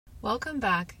Welcome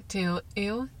back to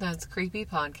Ew, That's Creepy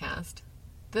podcast.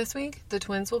 This week, the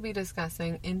twins will be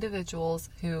discussing individuals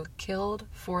who killed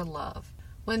for love.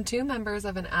 When two members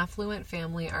of an affluent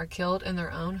family are killed in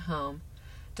their own home,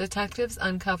 detectives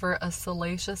uncover a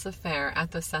salacious affair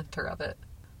at the center of it.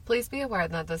 Please be aware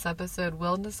that this episode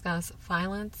will discuss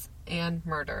violence and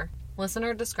murder.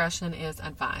 Listener discretion is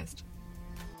advised.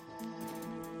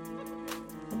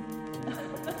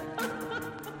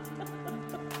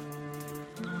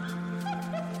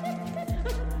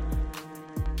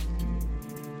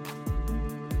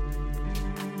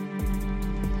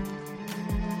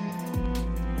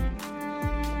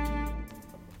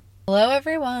 Hello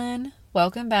everyone,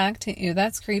 welcome back to Ew,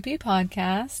 That's Creepy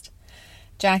podcast.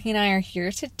 Jackie and I are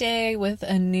here today with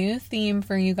a new theme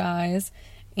for you guys,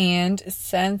 and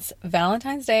since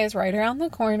Valentine's Day is right around the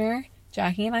corner,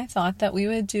 Jackie and I thought that we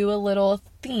would do a little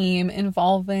theme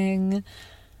involving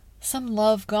some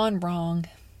love gone wrong.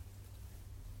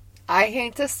 I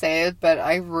hate to say it, but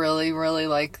I really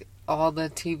like all the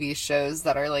TV shows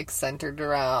that are like centered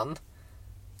around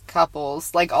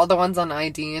couples, like all the ones on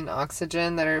ID and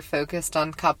Oxygen that are focused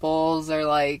on couples, or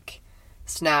like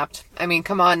Snapped. I mean,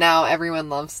 come on now, everyone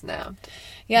loves Snapped.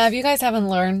 Yeah, if you guys haven't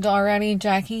learned already,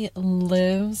 Jackie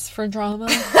lives for drama.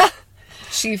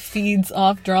 She feeds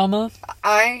off drama.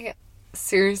 I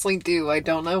seriously do. I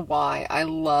don't know why. I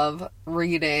love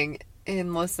reading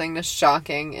and listening to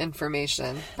shocking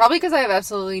information. Probably because I have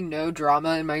absolutely no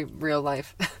drama in my real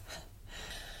life.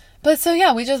 But so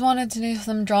yeah, we just wanted to do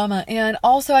some drama. And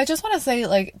also, I just want to say,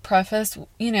 like, preface,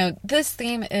 this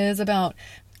theme is about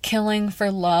killing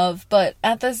for love. But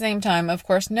at the same time, of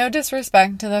course, no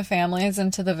disrespect to the families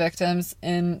and to the victims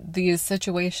in these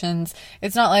situations.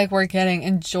 It's not like we're getting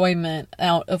enjoyment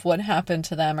out of what happened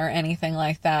to them or anything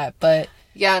like that. But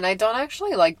yeah, and I don't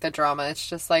actually like the drama. It's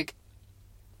just like,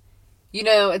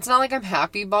 it's not like I'm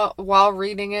happy while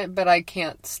reading it, but I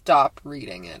can't stop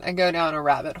reading it. I go down a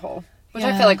rabbit hole. Which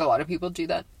I feel like a lot of people do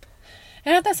that.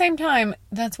 And at the same time,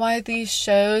 that's why these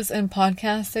shows and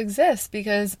podcasts exist.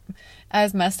 Because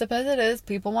as messed up as it is,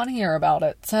 people want to hear about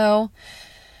it. So,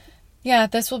 yeah,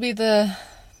 this will be the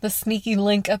sneaky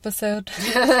link episode.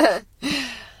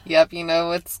 Yep,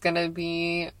 it's going to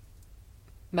be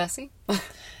messy.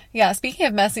 Yeah, speaking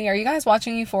of messy, are you guys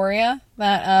watching Euphoria?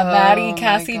 That Maddie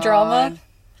Cassie drama?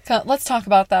 Let's talk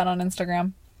about that on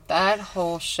Instagram. That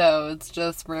whole show, it's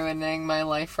just ruining my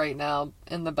life right now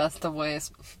in the best of ways.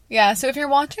 Yeah, so if you're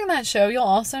watching that show, you'll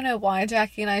also know why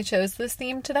Jackie and I chose this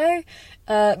theme today.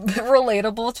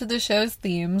 Relatable to the show's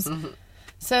themes. Mm-hmm.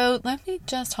 So let me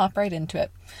just hop right into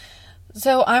it.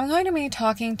 So I'm going to be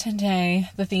talking today.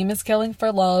 The theme is killing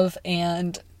for love,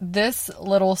 and this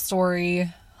little story,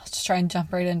 I'll just try and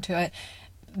jump right into it.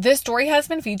 This story has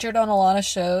been featured on a lot of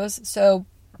shows, so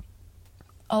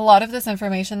a lot of this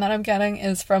information that I'm getting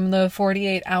is from the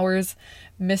 48 Hours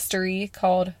mystery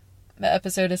the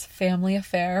episode is Family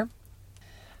Affair.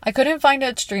 I couldn't find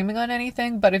it streaming on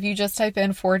anything, but if you just type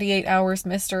in 48 Hours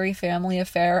mystery Family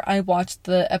Affair, I watched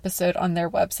the episode on their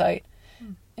website,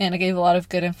 and it gave a lot of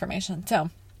good information. So,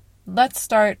 let's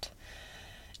start.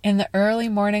 In the early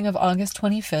morning of August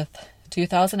 25th,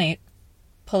 2008,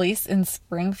 police in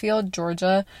Springfield,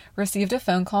 Georgia, received a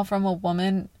phone call from a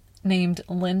woman named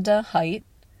Linda Height.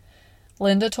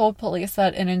 Linda told police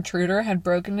that an intruder had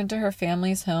broken into her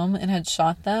family's home and had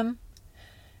shot them.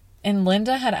 And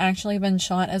Linda had actually been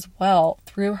shot as well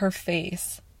through her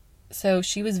face. So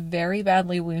she was very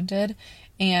badly wounded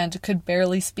and could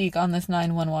barely speak on this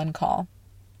 911 call.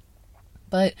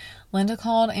 But Linda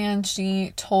called and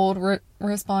she told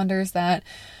responders that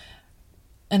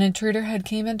an intruder had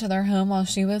came into their home while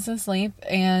she was asleep,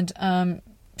 and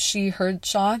she heard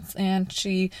shots and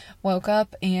she woke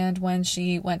up, and when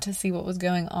she went to see what was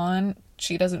going on,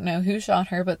 she doesn't know who shot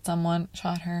her, but someone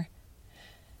shot her.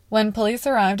 When police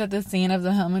arrived at the scene of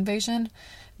the home invasion,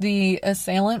 the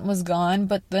assailant was gone,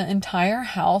 but the entire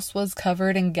house was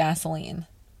covered in gasoline.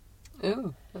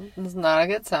 Ooh, that's not a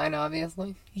good sign,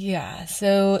 obviously. Yeah,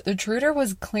 so the intruder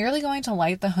was clearly going to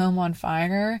light the home on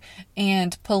fire,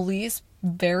 and police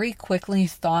very quickly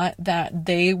thought that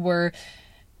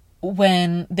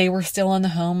when they were still in the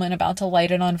home and about to light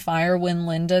it on fire when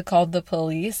Linda called the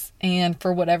police, and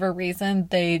for whatever reason,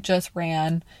 they just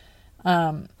ran,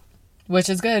 which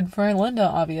is good for Linda,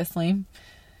 obviously.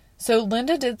 So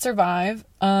Linda did survive.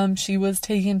 She was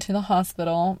taken to the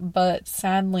hospital, but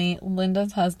sadly,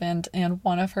 Linda's husband and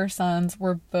one of her sons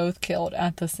were both killed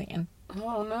at the scene.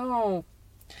 Oh, no.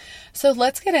 So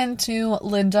let's get into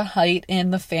Linda Height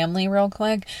and the family real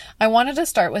quick. I wanted to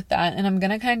start with that, and I'm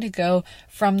going to kind of go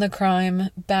from the crime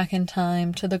back in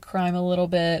time to the crime a little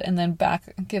bit, and then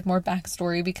give more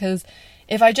backstory, because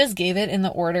if I just gave it in the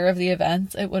order of the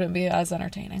events, it wouldn't be as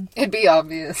entertaining. It'd be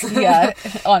obvious. Yeah,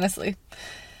 honestly.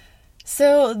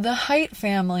 So the Height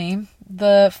family,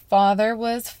 the father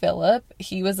was Philip.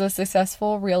 He was a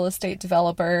successful real estate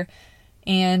developer,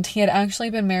 and he had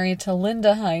actually been married to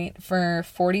Linda Height for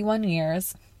 41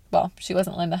 years. Well, she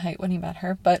wasn't Linda Height when he met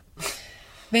her, but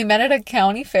they met at a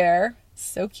county fair.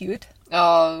 So cute.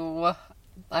 Oh,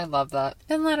 I love that.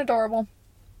 Isn't that adorable?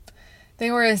 They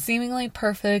were a seemingly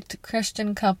perfect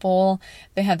Christian couple.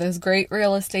 They had this great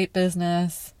real estate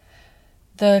business.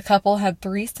 The couple had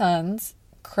 3 sons,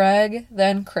 Craig,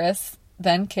 then Chris,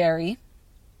 then Carrie.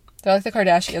 They're like the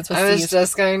Kardashians with I was C's.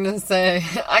 just going to say,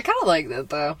 I kind of like that,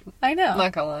 though. I know. I'm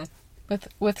not gonna lie.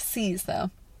 With C's, though.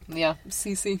 Yeah,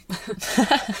 CC.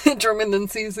 Drummond and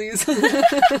CC's.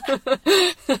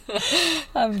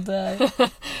 I'm dead.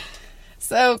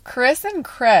 So, Chris and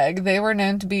Craig, they were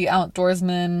known to be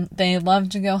outdoorsmen. They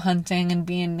loved to go hunting and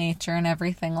be in nature and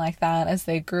everything like that as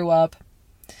they grew up.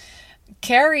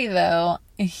 Carrie, though,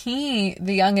 the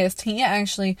youngest, he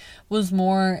actually was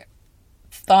more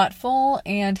thoughtful,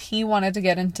 and he wanted to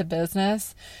get into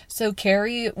business. So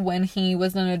Carrie, when he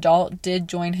was an adult, did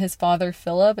join his father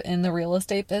Philip in the real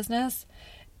estate business,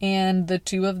 and the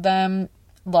two of them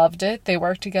loved it. They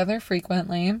worked together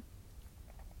frequently.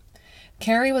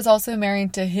 Carrie was also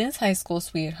married to his high school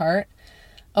sweetheart,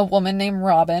 a woman named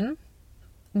Robin.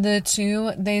 The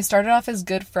two, they started off as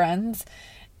good friends,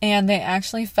 and they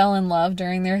actually fell in love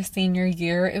during their senior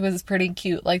year. It was pretty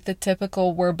cute, like the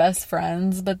typical we're best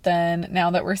friends, but then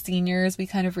now that we're seniors, we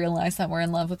kind of realize that we're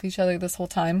in love with each other this whole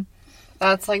time.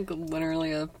 That's like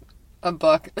literally a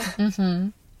book. Mm-hmm.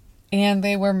 And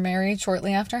they were married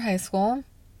shortly after high school.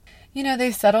 You know,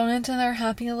 they settled into their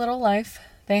happy little life.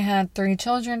 They had 3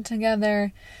 children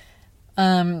together.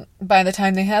 By the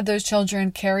time they had those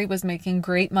children, Carrie was making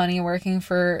great money working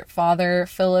for Father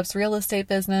Philip's real estate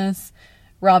business.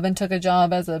 Robin took a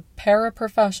job as a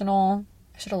paraprofessional.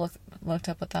 I should have looked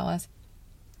up what that was.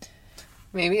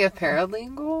 Maybe a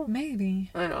paralegal?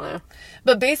 Maybe. I don't know.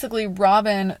 But basically,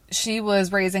 Robin, she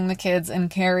was raising the kids,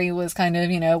 and Carrie was kind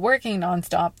of, working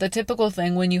nonstop. The typical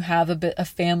thing when you have a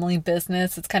family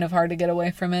business, it's kind of hard to get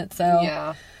away from it. So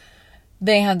yeah.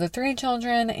 They had the 3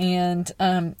 children,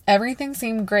 and everything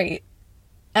seemed great.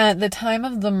 At the time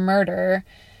of the murder,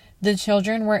 the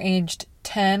children were aged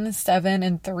 10, 7,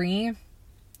 and 3.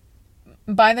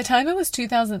 By the time it was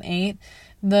 2008,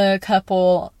 the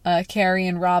couple, Carrie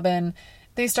and Robin,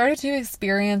 they started to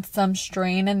experience some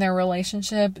strain in their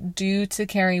relationship due to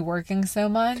Carrie working so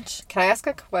much. Can I ask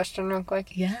a question real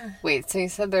quick? Yeah. Wait, so you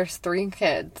said there's 3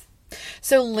 kids,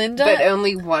 So Linda... but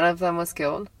only one of them was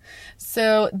killed?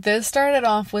 So this started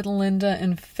off with Linda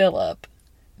and Philip.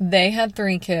 They had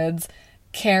 3 kids,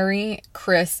 Carrie,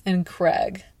 Chris, and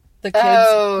Craig. The kids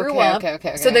grew up.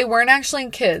 Okay. So they weren't actually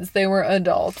kids. They were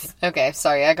adults. Okay,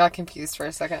 sorry. I got confused for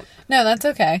a second. No, that's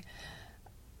okay.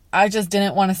 I just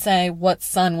didn't want to say what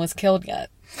son was killed yet.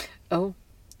 Oh.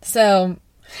 So...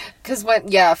 Because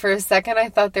for a second I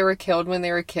thought they were killed when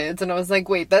they were kids, and I was like,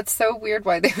 wait, that's so weird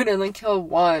why they would only kill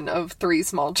one of 3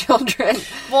 small children.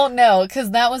 Well, no,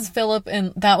 because that was Philip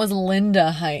and that was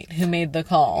Linda Height who made the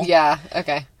call. Yeah,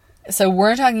 okay. So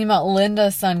we're talking about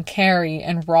Linda's son Carrie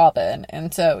and Robin,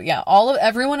 and so yeah,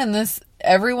 everyone in this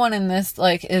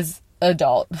like is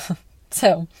adult.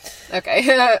 So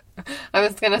okay. I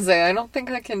was gonna say I don't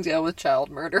think I can deal with child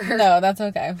murder. No, that's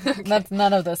okay. That's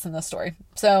none of this in the story.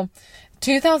 So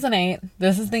 2008,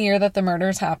 this is the year that the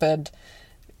murders happened.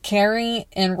 Carrie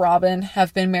and Robin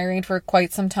have been married for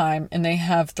quite some time, and they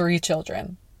have 3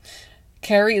 children.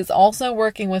 Carrie is also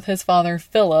working with his father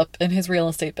Philip in his real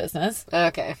estate business.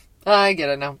 Okay. I get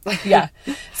it now. Yeah.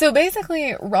 So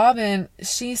basically, Robin,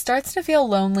 she starts to feel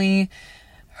lonely.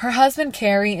 Her husband,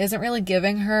 Carrie, isn't really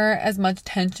giving her as much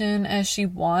attention as she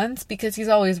wants because he's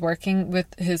always working with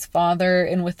his father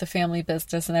and with the family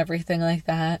business and everything like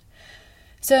that.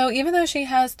 So even though she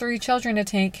has 3 children to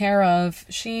take care of,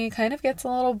 she kind of gets a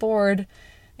little bored.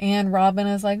 And Robin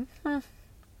is like,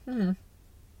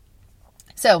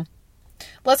 So,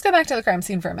 let's go back to the crime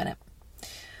scene for a minute.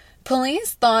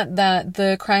 Police thought that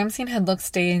the crime scene had looked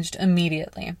staged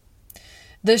immediately.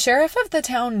 The sheriff of the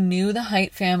town knew the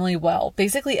Height family well.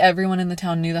 Basically, everyone in the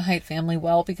town knew the Height family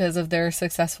well because of their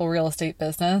successful real estate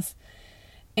business.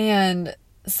 And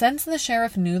since the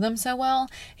sheriff knew them so well,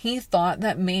 he thought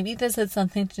that maybe this had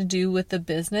something to do with the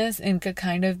business and could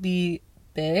kind of be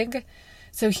big.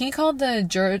 So he called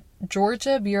the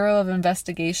Georgia Bureau of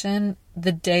Investigation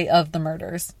the day of the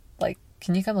murders. Like,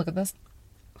 can you come look at this?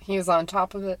 He was on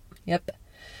top of it. Yep.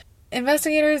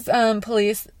 Investigators,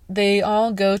 police, they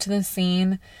all go to the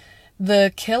scene.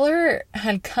 The killer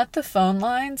had cut the phone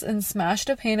lines and smashed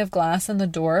a pane of glass in the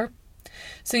door.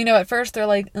 So, at first they're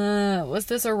like, was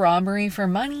this a robbery for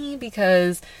money?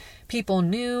 Because people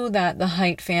knew that the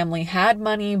Hite family had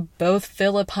money. Both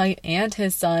Philip Hite and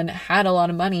his son had a lot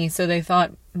of money, so they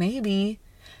thought maybe.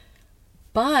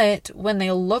 But when they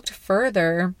looked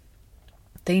further,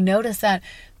 they noticed that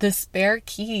the spare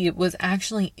key was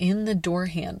actually in the door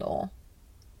handle.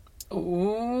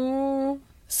 Ooh.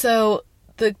 So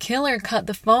the killer cut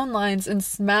the phone lines and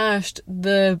smashed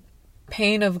the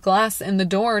pane of glass in the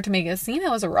door to make it seem it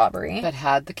was a robbery. But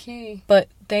had the key. But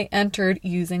they entered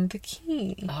using the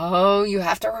key. Oh, you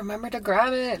have to remember to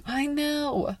grab it. I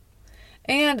know.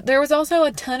 And there was also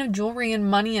a ton of jewelry and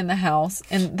money in the house,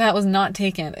 and that was not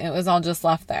taken. It was all just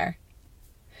left there.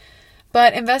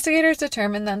 But investigators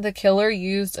determined that the killer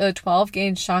used a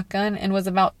 12-gauge shotgun and was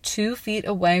about 2 feet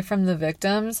away from the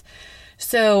victims.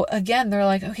 So, again, they're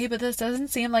like, okay, but this doesn't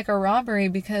seem like a robbery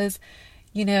because,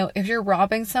 if you're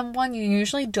robbing someone, you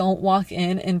usually don't walk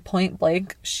in and point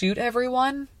blank shoot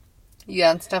everyone.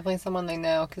 Yeah, it's definitely someone they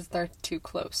know because they're too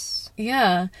close.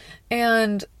 Yeah,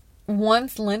 and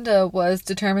once Linda was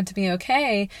determined to be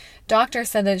okay, doctors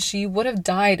said that she would have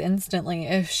died instantly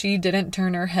if she didn't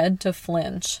turn her head to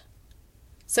flinch.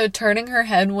 So turning her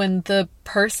head when the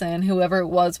person, whoever it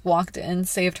was, walked in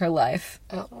saved her life.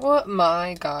 Oh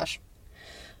my gosh.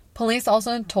 Police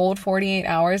also told 48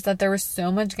 Hours that there was so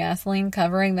much gasoline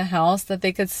covering the house that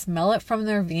they could smell it from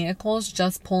their vehicles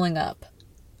just pulling up.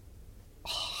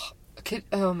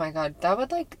 Oh my god, that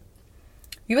would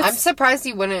I'm surprised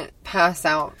you wouldn't pass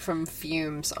out from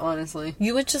fumes, honestly.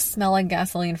 You would just smell like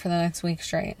gasoline for the next week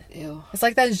straight. Ew. It's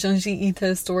like that Junji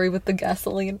Ito story with the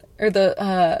gasoline. Or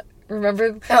the,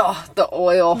 remember? Oh, the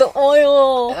oil. The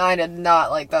oil! I did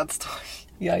not like that story.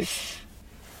 Yikes.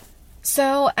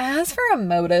 So, as for a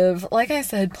motive, like I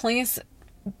said, police,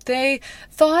 they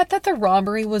thought that the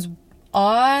robbery was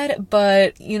odd,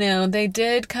 but, they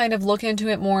did kind of look into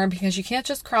it more because you can't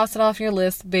just cross it off your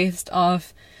list based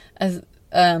off as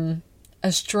a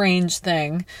strange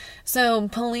thing. So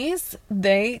police,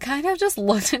 they kind of just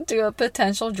looked into a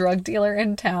potential drug dealer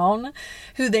in town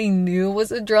who they knew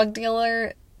was a drug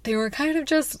dealer. They were kind of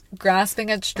just grasping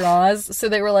at straws. So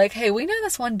they were like, hey, we know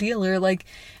this one dealer. Like,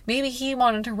 maybe he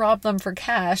wanted to rob them for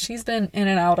cash. He's been in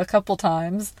and out a couple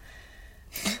times.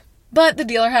 But the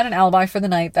dealer had an alibi for the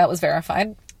night that was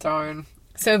verified. Darn.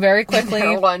 So very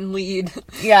quickly... one lead.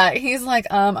 Yeah, he's like,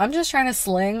 I'm just trying to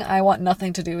sling. I want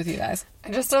nothing to do with you guys. I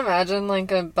just imagine,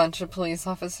 a bunch of police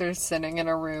officers sitting in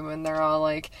a room and they're all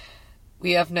like,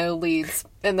 we have no leads.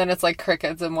 And then it's like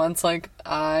crickets and one's like,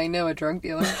 I know a drug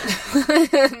dealer.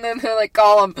 And then they're like,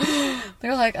 call him.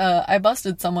 They're like, I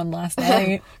busted someone last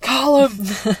night. Call him.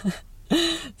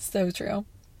 So true.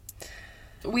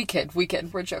 We kid.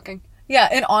 We're joking. Yeah,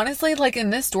 and honestly, in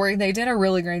this story, they did a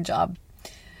really great job.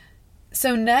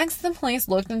 So next, the police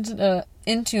looked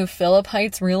into Philip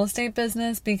Hite's real estate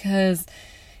business because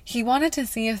he wanted to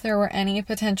see if there were any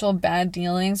potential bad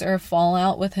dealings or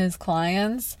fallout with his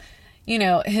clients.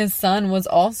 His son was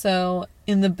also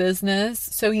in the business,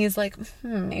 so he's like,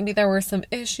 maybe there were some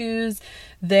issues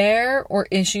there or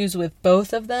issues with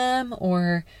both of them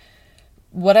or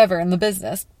whatever in the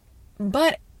business.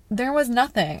 But there was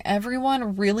nothing.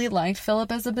 Everyone really liked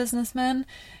Philip as a businessman.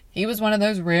 He was one of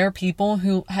those rare people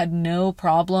who had no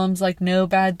problems, no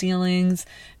bad dealings,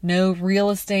 no real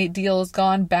estate deals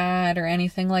gone bad or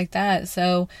anything like that.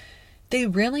 So they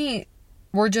really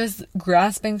were just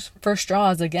grasping for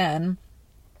straws again.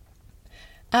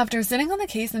 After sitting on the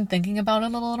case and thinking about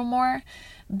it a little more,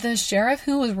 the sheriff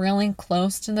who was really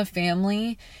close to the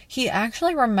family, he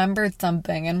actually remembered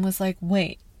something and was like,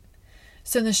 wait.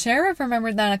 So the sheriff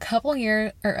remembered that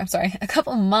a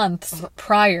couple months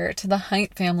prior to the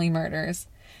Hite family murders,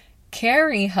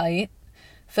 Carrie Hite,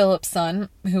 Philip's son,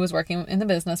 who was working in the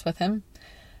business with him,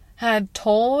 had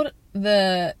told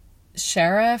the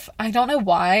sheriff, I don't know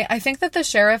why, I think that the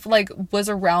sheriff was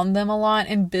around them a lot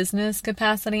in business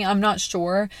capacity, I'm not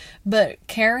sure, but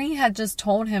Carrie had just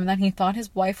told him that he thought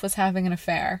his wife was having an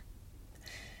affair.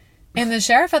 And the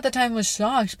sheriff at the time was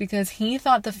shocked because he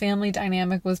thought the family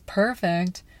dynamic was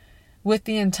perfect with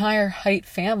the entire Hite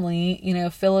family.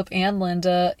 Philip and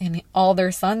Linda and all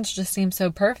their sons just seemed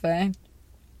so perfect.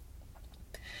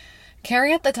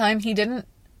 Carrie at the time, he didn't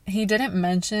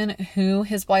mention who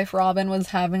his wife Robin was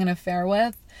having an affair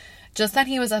with. Just that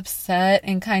he was upset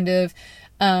and kind of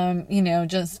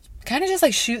kind of just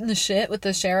like shooting the shit with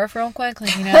the sheriff real quick.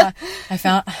 Like, you know, I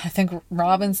think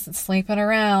Robin's sleeping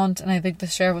around, and I think the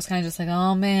sheriff was kind of just like,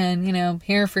 oh man, you know,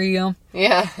 here for you.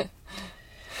 Yeah.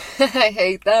 I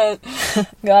hate that.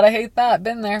 Gotta hate that.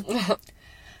 Been there.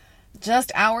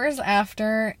 Just hours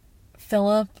after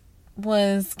Philip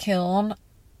was killed,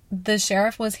 the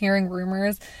sheriff was hearing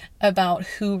rumors about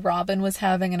who Robin was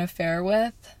having an affair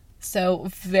with. So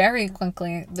very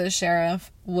quickly, the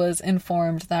sheriff was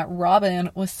informed that Robin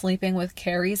was sleeping with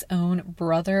Carrie's own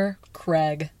brother,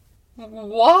 Craig.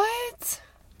 What?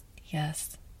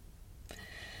 Yes.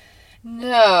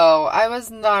 No, I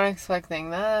was not expecting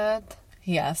that.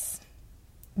 Yes.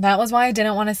 That was why I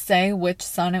didn't want to say which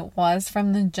son it was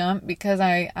from the jump, because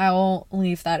I will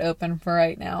leave that open for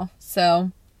right now.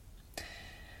 So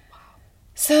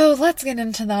let's get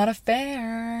into that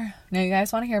affair. Now you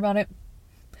guys want to hear about it.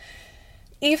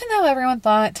 Even though everyone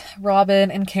thought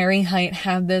Robin and Carrie Height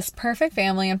had this perfect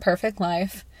family and perfect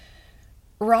life,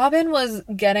 Robin was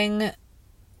getting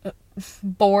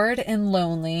bored and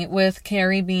lonely with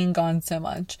Carrie being gone so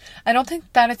much. I don't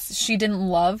think that she didn't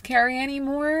love Carrie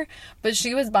anymore, but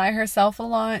she was by herself a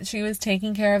lot. She was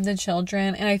taking care of the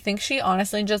children, and I think she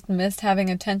honestly just missed having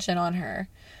attention on her.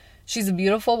 She's a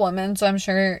beautiful woman, so I'm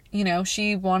sure, you know,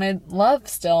 she wanted love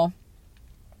still.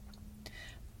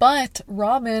 But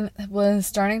Robin was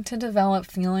starting to develop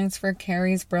feelings for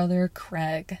Carrie's brother,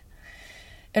 Craig.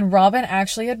 And Robin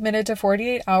actually admitted to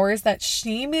 48 Hours that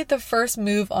she made the first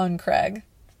move on Craig.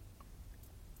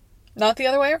 Not the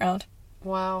other way around.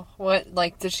 Wow. What,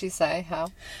 like, did she say? How?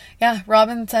 Yeah,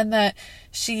 Robin said that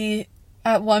she,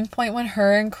 at one point when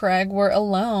her and Craig were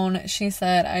alone, she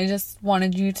said, I just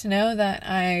wanted you to know that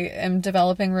I am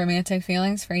developing romantic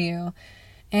feelings for you.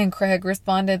 And Craig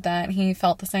responded that he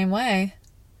felt the same way.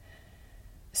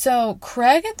 So,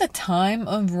 Craig, at the time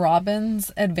of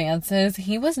Robin's advances,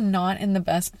 he was not in the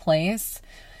best place.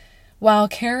 While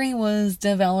Carrie was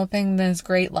developing this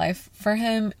great life for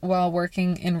him while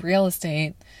working in real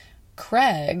estate,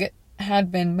 Craig had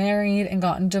been married and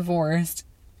gotten divorced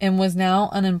and was now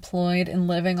unemployed and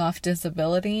living off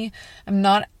disability. I'm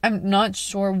not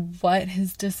sure what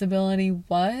his disability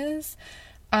was.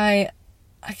 I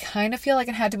kind of feel like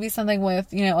it had to be something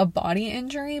with, you know, a body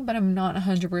injury, but I'm not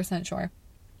 100% sure.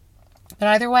 But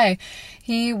either way,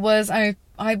 he was, I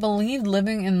believe,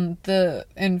 living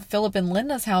in Philip and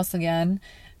Linda's house again.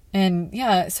 And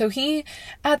yeah, so he,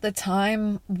 at the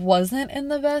time, wasn't in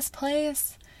the best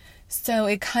place. So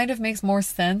it kind of makes more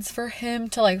sense for him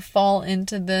to, like, fall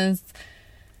into this.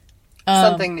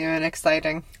 Something new and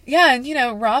exciting. Yeah, and, you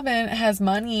know, Robin has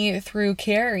money through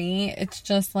Carrie. It's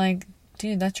just like,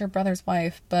 dude, that's your brother's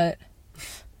wife. But,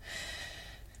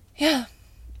 yeah.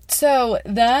 So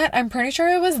that, I'm pretty sure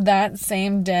it was that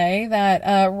same day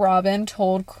that Robin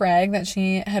told Craig that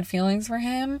she had feelings for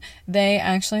him. They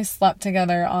actually slept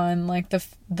together on, like,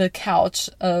 the couch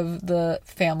of the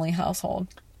family household.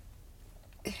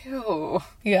 Ew.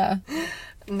 Yeah.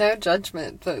 No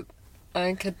judgment, but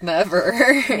I could never.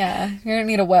 Yeah, you're gonna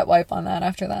need a wet wipe on that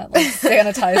after that. Like,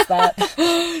 sanitize that.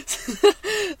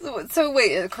 So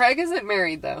wait, Craig isn't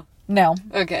married, though? No.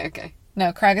 Okay.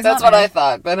 No, Craig is That's not what I married.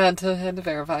 thought, but I had to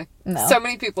verify. No. So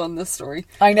many people in this story.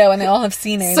 I know, and they all have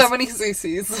C names. So many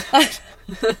CCs.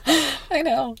 I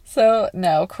know. So,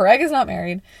 no, Craig is not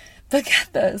married. But get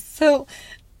this. So,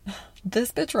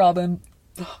 this bitch Robin,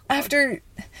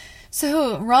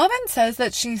 So, Robin says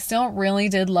that she still really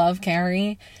did love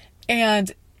Carrie. And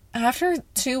after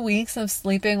 2 weeks of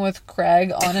sleeping with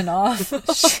Craig on and off,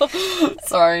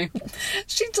 Sorry.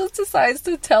 she just decides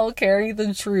to tell Carrie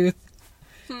the truth.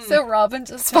 So Robin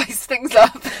just Spice things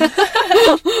up.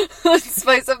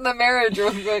 Spice up the marriage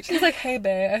real quick. She's like, hey,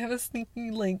 babe, I have a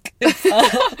sneaky link.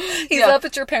 He's up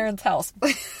at your parents' house.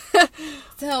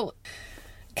 So,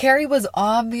 Carrie was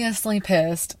obviously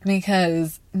pissed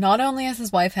because not only is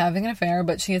his wife having an affair,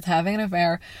 but she is having an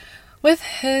affair with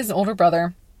his older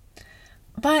brother.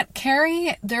 But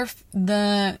Carrie,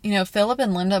 Philip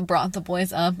and Linda brought the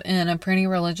boys up in a pretty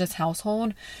religious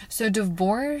household. So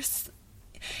divorce...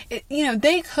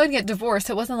 they could get divorced.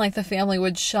 It wasn't like the family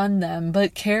would shun them,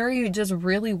 but Carrie just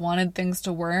really wanted things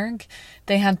to work.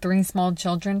 They had 3 small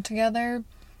children together.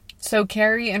 So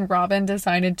Carrie and Robin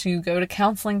decided to go to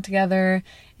counseling together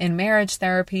in marriage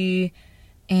therapy,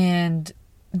 and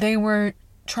they were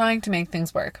trying to make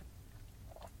things work.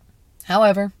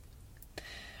 However,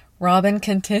 Robin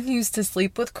continues to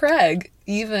sleep with Craig,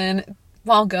 even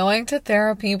while going to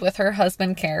therapy with her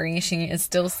husband, Carrie. She is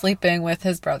still sleeping with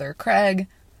his brother, Craig.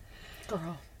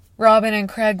 Girl. Robin and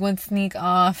Craig would sneak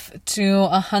off to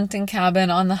a hunting cabin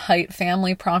on the Height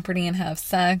family property and have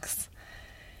sex.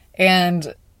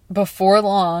 And before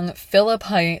long, Philip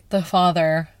Height, the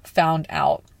father, found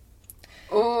out.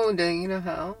 Oh, do you know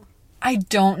how? I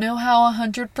don't know how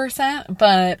 100%,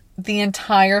 but the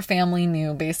entire family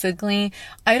knew, basically.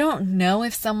 I don't know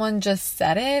if someone just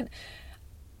said it.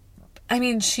 I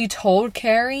mean, she told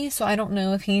Carrie, so I don't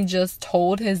know if he just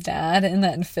told his dad and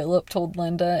then Philip told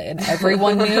Linda and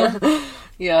everyone knew.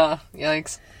 Yeah,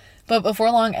 yikes. But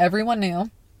before long, everyone knew.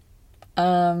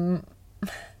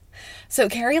 So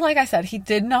Carrie, like I said, he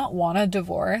did not want a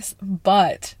divorce,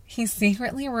 but he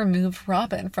secretly removed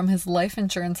Robin from his life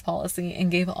insurance policy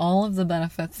and gave all of the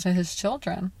benefits to his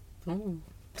children. Ooh,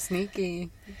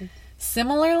 sneaky.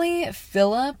 Similarly,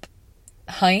 Philip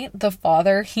Height, the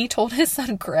father, he told his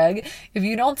son Craig, if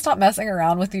you don't stop messing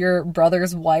around with your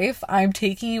brother's wife, I'm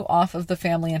taking you off of the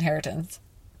family inheritance.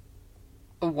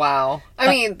 Wow. I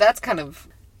mean, that's kind of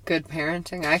good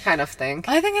parenting, I kind of think.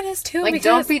 I think it is too. Like, because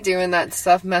don't be doing that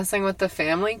stuff, messing with the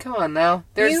family. Come on now.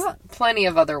 There's plenty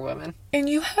of other women. And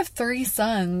you have 3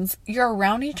 sons. You're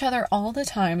around each other all the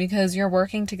time because you're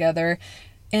working together.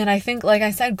 And I think, like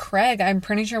I said, Craig, I'm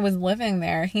pretty sure, was living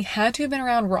there. He had to have been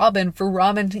around Robin for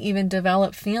Robin to even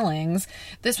develop feelings.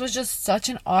 This was just such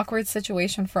an awkward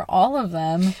situation for all of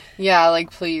them. Yeah,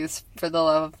 like, please, for the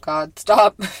love of God,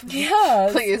 stop. Yeah.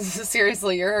 Please,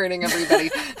 seriously, you're hurting everybody.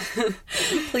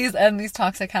 Please end these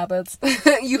toxic habits.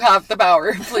 You have the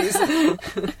power, please.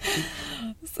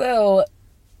 So,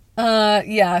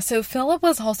 so Philip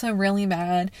was also really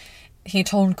mad. He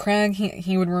told Craig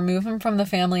he would remove him from the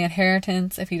family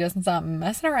inheritance if he doesn't stop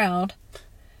messing around.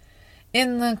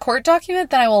 In the court document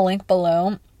that I will link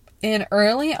below, in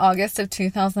early August of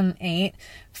 2008,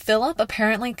 Philip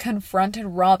apparently confronted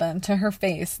Robin to her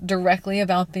face directly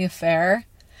about the affair,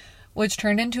 which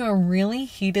turned into a really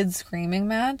heated screaming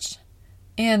match.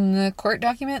 And the court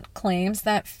document claims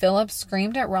that Philip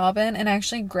screamed at Robin and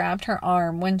actually grabbed her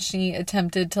arm when she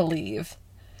attempted to leave.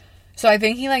 So I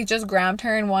think he just grabbed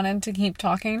her and wanted to keep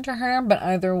talking to her, but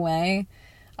either way,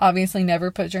 obviously never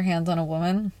put your hands on a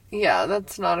woman. Yeah,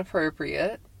 that's not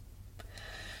appropriate.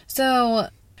 So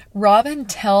Robin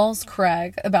tells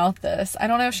Craig about this. I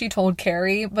don't know if she told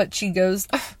Carrie, but she goes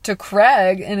to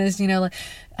Craig and is,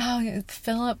 oh,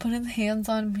 Philip put his hands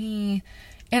on me.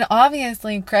 And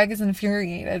obviously Craig is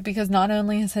infuriated because not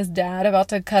only is his dad about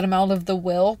to cut him out of the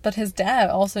will, but his dad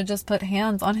also just put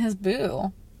hands on his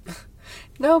boo.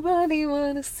 Nobody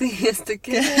wanna see us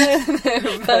together,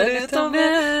 but it don't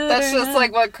matter. That's just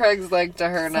like what Craig's like to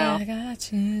her now. I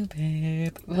got you,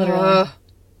 babe. Literally.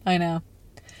 I know.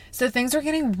 So things are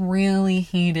getting really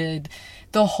heated.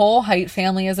 The whole Height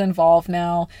family is involved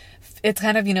now. It's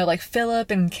kind of, like Philip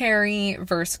and Carrie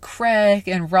versus Craig,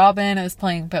 and Robin is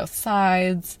playing both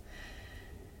sides.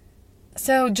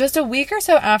 So just a week or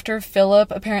so after Philip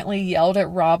apparently yelled at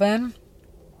Robin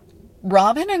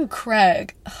and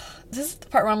Craig... This is the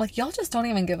part where I'm like, y'all just don't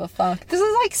even give a fuck. This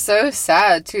is, so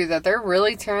sad, too, that they're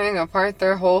really tearing apart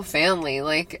their whole family.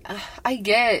 I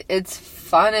get it. It's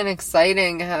fun and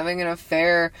exciting having an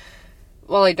affair.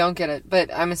 Well, I don't get it,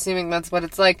 but I'm assuming that's what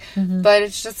it's like. Mm-hmm. But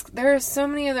it's just, there are so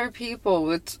many other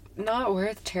people. It's not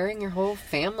worth tearing your whole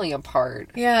family apart.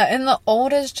 Yeah, and the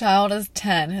oldest child is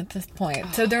 10 at this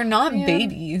point. So they're not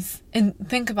babies. And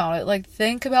think about it.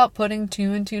 Think about putting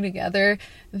 2 and 2 together.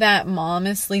 That mom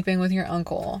is sleeping with your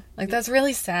uncle. That's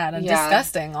really sad and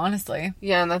disgusting, honestly.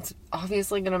 Yeah, and that's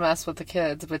obviously going to mess with the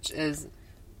kids, which is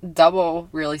double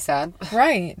really sad.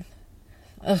 Right.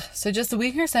 Ugh. So just a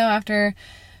week or so after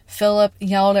Philip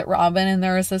yelled at Robin and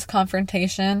there was this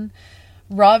confrontation,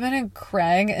 Robin and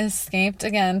Craig escaped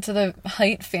again to the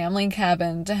Height family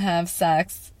cabin to have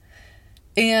sex.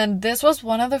 And this was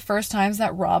one of the first times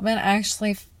that Robin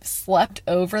actually slept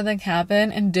over the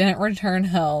cabin and didn't return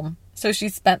home. So she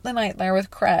spent the night there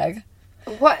with Craig.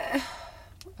 What?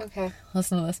 Okay.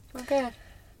 Listen to this. Okay.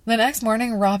 The next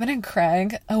morning, Robin and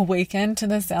Craig awakened to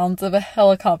the sounds of a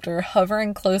helicopter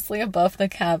hovering closely above the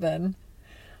cabin.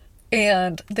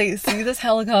 And they see this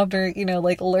helicopter,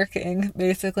 lurking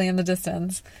basically in the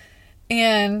distance.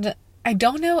 And I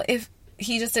don't know if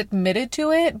he just admitted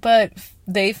to it, but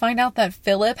they find out that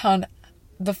Philip had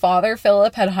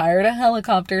hired a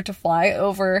helicopter to fly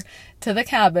over to the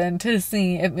cabin to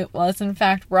see if it was in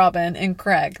fact Robin and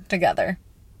Craig together.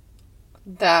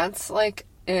 That's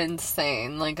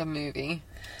insane, like a movie.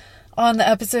 On the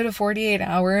episode of 48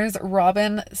 Hours,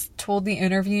 Robin told the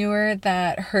interviewer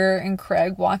that her and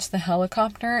Craig watched the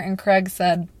helicopter, and Craig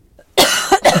said,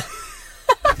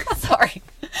 sorry,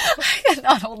 I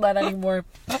cannot hold that anymore.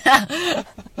 That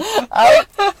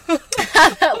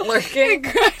lurking.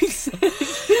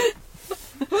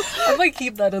 I might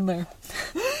keep that in there.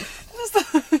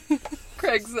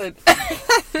 Craig said,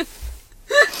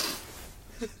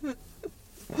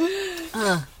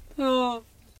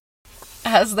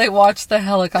 As they watch the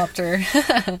helicopter,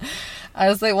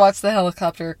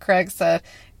 Craig said,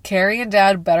 Carrie and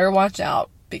Dad better watch out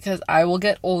because I will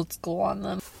get old school on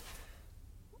them.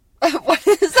 What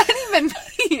does that even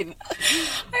mean?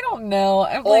 I don't know.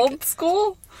 I'm Old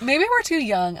school? Maybe we're too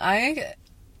young.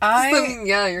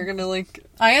 Yeah, you're gonna like...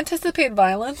 I anticipate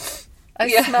violence. I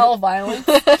Yeah. smell violence.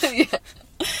 Yeah.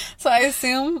 So I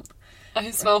assume... I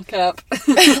smell cap.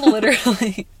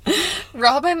 Literally.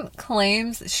 Robin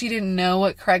claims she didn't know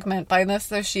what Craig meant by this,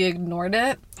 so she ignored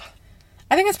it.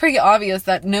 I think it's pretty obvious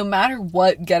that no matter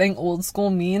what getting old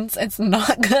school means, it's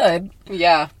not good.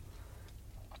 Yeah.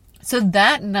 So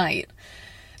that night,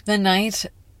 the night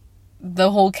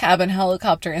the whole cabin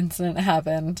helicopter incident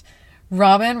happened,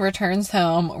 Robin returns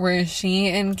home where she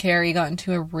and Carrie got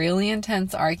into a really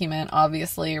intense argument,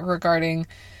 obviously, regarding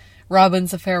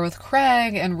Robin's affair with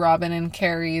Craig and Robin and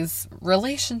Carrie's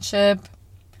relationship.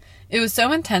 It was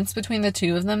so intense between the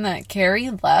two of them that Carrie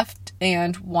left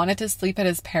and wanted to sleep at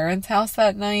his parents' house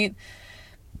that night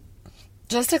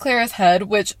just to clear his head,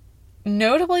 which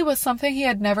notably was something he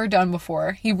had never done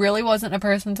before. He really wasn't a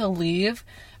person to leave,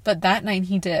 but that night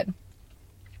he did.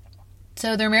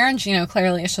 So their marriage,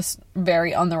 clearly is just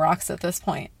very on the rocks at this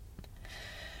point.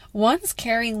 Once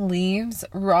Carrie leaves,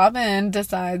 Robin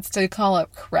decides to call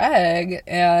up Craig,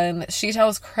 and she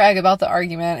tells Craig about the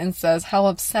argument and says how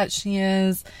upset she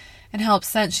is and how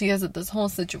upset she is at this whole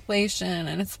situation,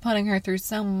 and it's putting her through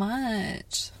so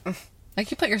much. Like,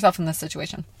 you put yourself in this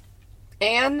situation.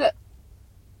 And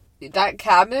that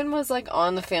cabin was, like,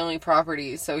 on the family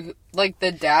property, so, like,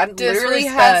 the dad literally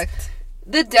has...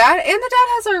 The dad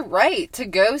has a right to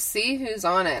go see who's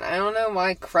on it. I don't know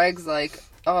why Craig's, like...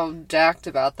 Oh, jacked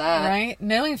about that. Right?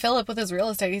 Knowing Philip with his real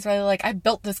estate, he's probably like, I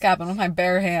built this cabin with my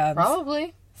bare hands.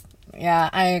 Probably. Yeah,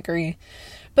 I agree.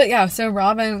 But yeah, so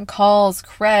Robin calls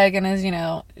Craig and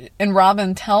and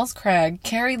Robin tells Craig,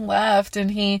 Carrie left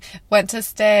and he went to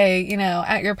stay,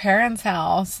 at your parents'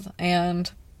 house.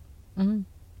 And...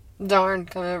 Darn,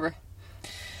 come over.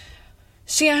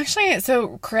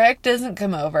 So Craig doesn't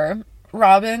come over.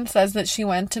 Robin says that she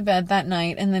went to bed that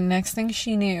night, and the next thing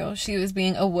she knew, she was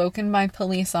being awoken by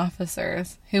police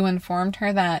officers who informed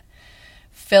her that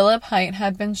Philip Height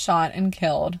had been shot and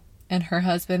killed, and her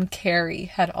husband, Carrie,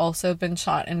 had also been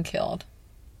shot and killed.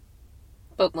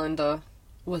 But Linda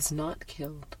was not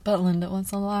killed. But Linda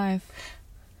was alive.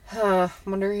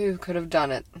 Wonder who could have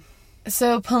done it.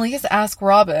 So police ask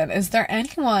Robin, is there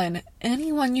anyone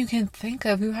you can think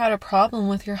of who had a problem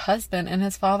with your husband and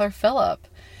his father, Philip?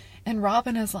 And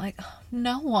Robin is like,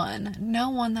 no one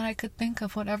that I could think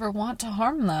of would ever want to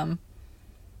harm them.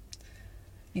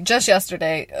 Just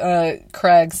yesterday,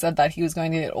 Craig said that he was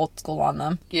going to get old school on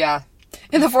them. Yeah.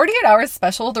 In the 48 Hours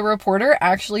special, the reporter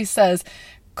actually says,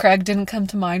 Craig didn't come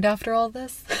to mind after all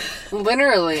this.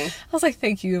 Literally. I was like,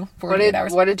 thank you, 48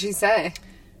 Hours. What did she say?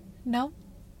 No.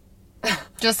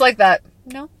 Just like that.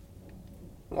 No.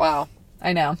 Wow.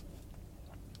 I know.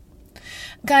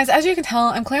 Guys, as you can tell,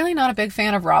 I'm clearly not a big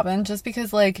fan of Robin, just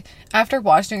because, after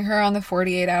watching her on the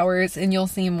 48 Hours, and you'll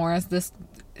see more as this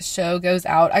show goes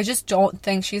out, I just don't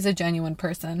think she's a genuine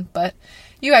person, but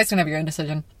you guys can have your own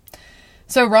decision.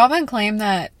 So Robin claimed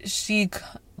that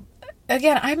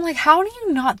again, I'm like, how do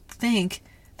you not think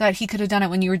that he could have done it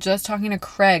when you were just talking to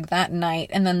Craig that night,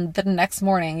 and then the next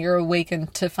morning you're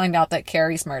awakened to find out that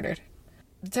Carrie's murdered?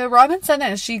 So Robin said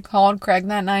that she called Craig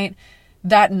that night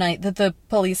that the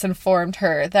police informed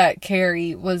her that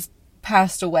Carrie was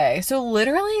passed away. So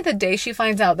literally the day she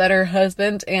finds out that her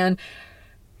husband and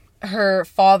her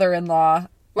father-in-law...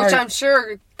 Which I'm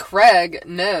sure Craig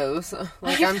knows.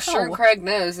 I'm sure know. Craig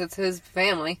knows it's his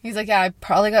family. He's like, yeah, I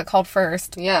probably got called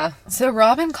first. Yeah. So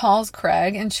Robin calls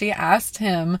Craig and she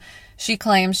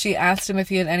claims she asked him if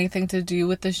he had anything to do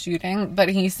with the shooting, but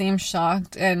he seemed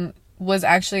shocked and was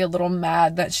actually a little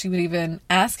mad that she would even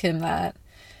ask him that.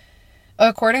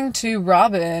 According to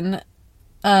Robin,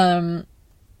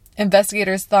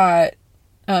 investigators thought...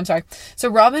 So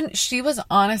Robin, she was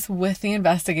honest with the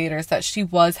investigators that she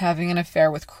was having an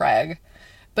affair with Craig.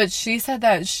 But she said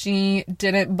that she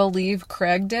didn't believe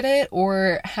Craig did it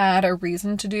or had a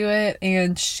reason to do it,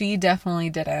 and she definitely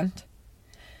didn't.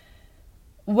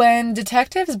 When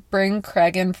detectives bring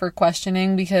Craig in for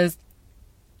questioning, because...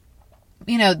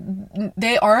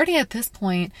 they already at this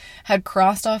point had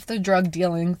crossed off the drug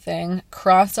dealing thing,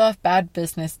 crossed off bad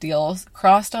business deals,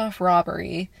 crossed off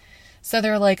robbery. So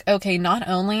they're like, okay, not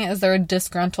only is there a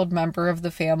disgruntled member of the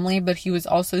family, but he was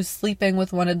also sleeping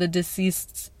with one of the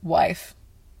deceased's wife.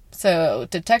 So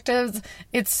detectives,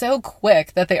 it's so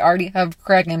quick that they already have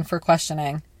Craig in for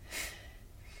questioning.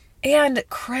 And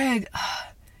Craig,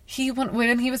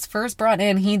 when he was first brought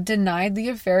in, he denied the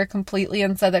affair completely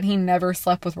and said that he never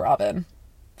slept with Robin.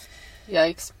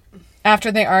 Yikes.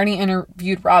 After they already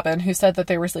interviewed Robin, who said that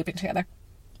they were sleeping together.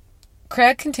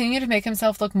 Craig continued to make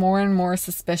himself look more and more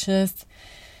suspicious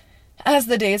as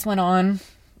the days went on.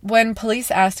 When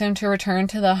police asked him to return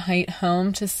to the Haight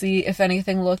home to see if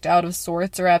anything looked out of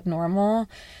sorts or abnormal,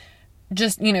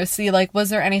 just, see, was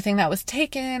there anything that was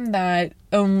taken that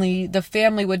only the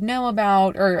family would know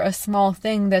about, or a small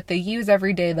thing that they use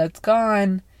every day that's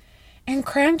gone? And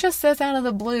Craig just says out of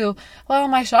the blue, well,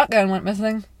 my shotgun went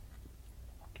missing.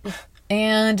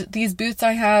 And these boots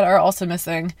I had are also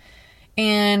missing.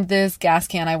 And this gas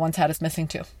can I once had is missing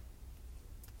too.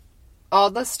 All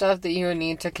the stuff that you would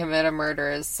need to commit a murder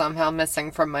is somehow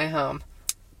missing from my home.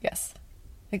 Yes,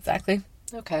 exactly.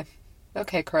 Okay,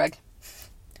 Craig.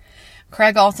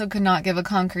 Craig also could not give a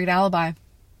concrete alibi.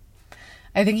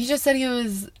 I think he just said he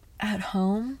was at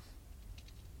home.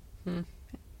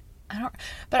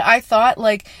 But I thought,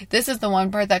 this is the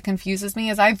one part that confuses me,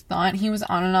 is I thought he was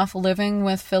on and off living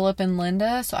with Philip and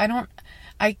Linda, so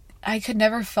I could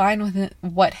never find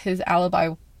what his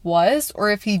alibi was, or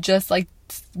if he just,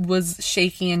 was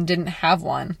shaky and didn't have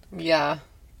one. Yeah.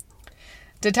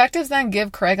 Detectives then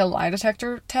give Craig a lie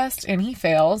detector test, and he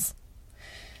fails.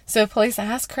 So police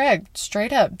ask Craig,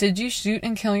 straight up, did you shoot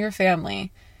and kill your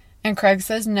family? And Craig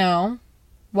says no.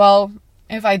 Well,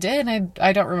 if I did,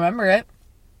 I don't remember it.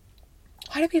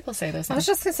 Why do people say this? I was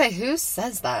just going to say, who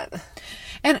says that?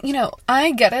 And,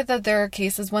 I get it that there are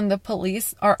cases when the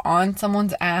police are on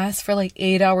someone's ass for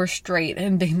 8 hours straight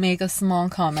and they make a small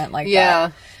comment like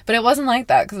that. But it wasn't like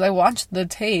that, because I watched the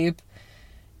tape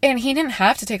and he didn't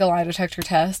have to take a lie detector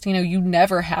test. You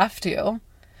never have to.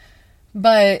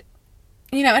 But,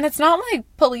 and it's not like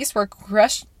police were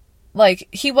crushed.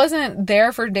 He wasn't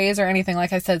there for days or anything,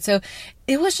 like I said. So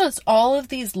it was just all of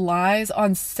these lies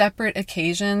on separate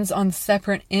occasions, on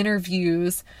separate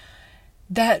interviews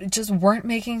that just weren't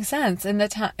making sense.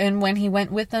 And when he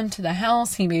went with them to the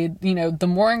house, he made, the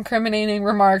more incriminating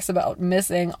remarks about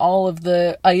missing all of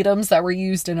the items that were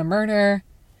used in a murder.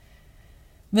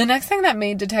 The next thing that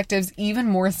made detectives even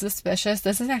more suspicious,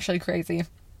 this is actually crazy,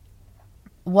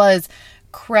 was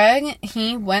Craig,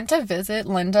 he went to visit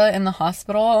Linda in the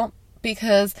hospital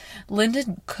because Linda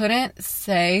couldn't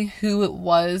say who it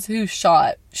was who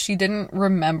shot. She didn't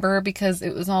remember because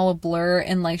it was all a blur,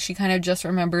 and she kind of just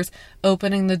remembers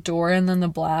opening the door and then the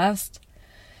blast.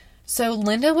 So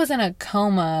Linda was in a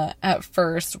coma at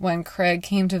first when Craig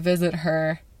came to visit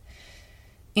her.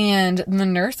 And the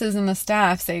nurses and the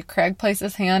staff say Craig placed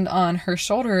his hand on her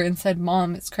shoulder and said,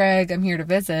 "Mom, it's Craig, I'm here to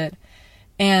visit."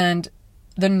 And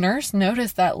the nurse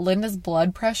noticed that Linda's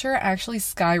blood pressure actually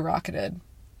skyrocketed.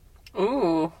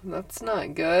 Ooh, that's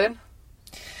not good.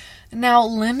 Now,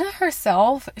 Linda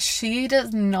herself, she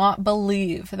does not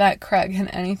believe that Craig had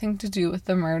anything to do with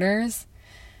the murders.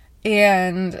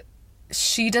 And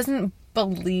she doesn't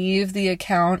believe the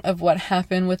account of what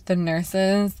happened with the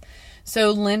nurses.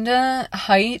 So Linda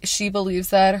Haight, she believes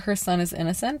that her son is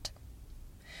innocent.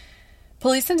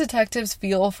 Police and detectives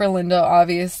feel for Linda,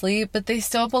 obviously, but they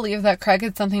still believe that Craig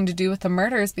had something to do with the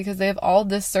murders because they have all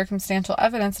this circumstantial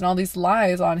evidence and all these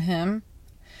lies on him.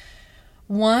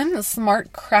 One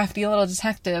smart, crafty little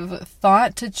detective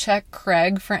thought to check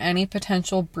Craig for any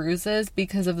potential bruises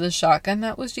because of the shotgun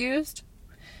that was used.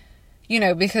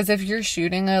 Because if you're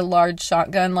shooting a large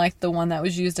shotgun like the one that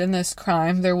was used in this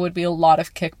crime, there would be a lot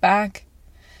of kickback.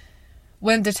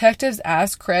 When detectives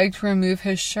ask Craig to remove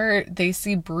his shirt, they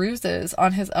see bruises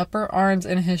on his upper arms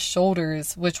and his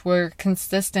shoulders, which were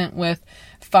consistent with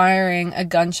firing a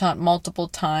gunshot multiple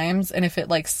times, and if it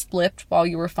slipped while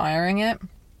you were firing it.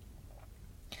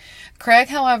 Craig,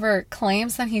 however,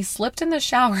 claims that he slipped in the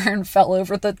shower and fell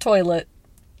over the toilet.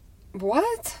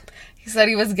 What? He said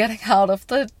he was getting out of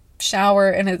the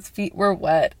shower and his feet were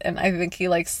wet, and I think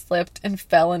he slipped and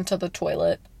fell into the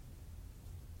toilet.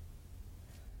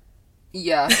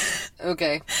 Yeah.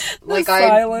 Okay.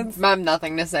 Silence. I have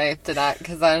nothing to say to that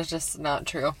because that is just not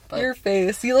true. But Your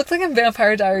face. You look like in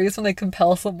Vampire Diaries when they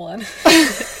compel someone.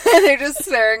 and they're just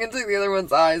staring into the other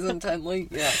one's eyes intently.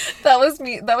 Yeah. That was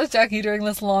me. That was Jackie during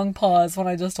this long pause when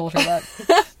I just told her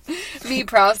that. Me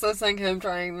processing him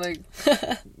trying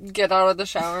to get out of the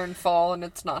shower and fall, and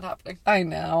it's not happening. I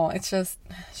know. It's just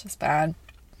bad.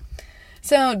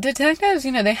 So detectives,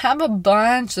 they have a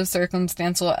bunch of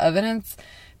circumstantial evidence,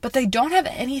 but they don't have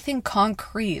anything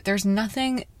concrete. There's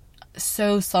nothing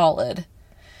so solid.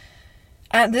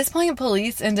 At this point,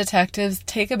 police and detectives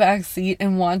take a back seat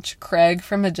and watch Craig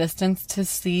from a distance to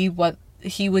see what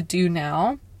he would do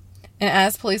now. And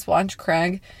as police watch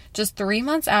Craig, just 3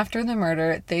 months after the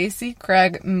murder, they see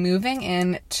Craig moving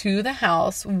in to the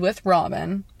house with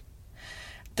Robin,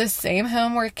 the same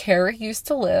home where Carrie used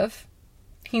to live.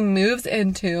 He moves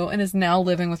into and is now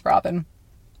living with Robin.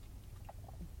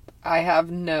 I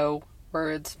have no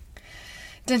words.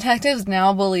 Detectives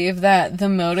now believe that the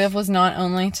motive was not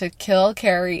only to kill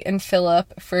Carrie and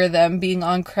Philip for them being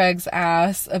on Craig's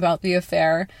ass about the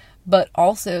affair, but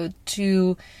also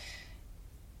to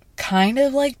kind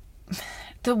of like...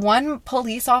 The one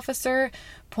police officer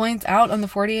points out on the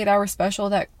 48-hour special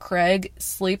that Craig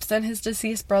sleeps in his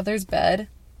deceased brother's bed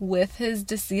with his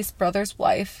deceased brother's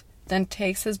wife, then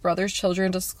takes his brother's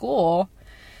children to school.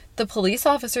 The police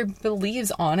officer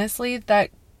believes, honestly, that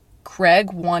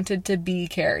Craig wanted to be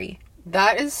Carrie.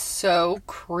 That is so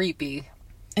creepy.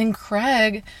 And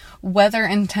Craig, whether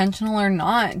intentional or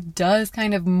not, does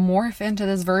kind of morph into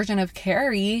this version of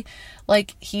Carrie.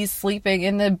 Like, he's sleeping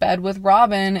in the bed with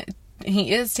Robin.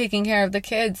 He is taking care of the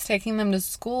kids, taking them to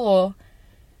school,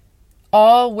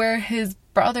 all where his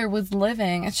brother was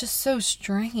living. It's just so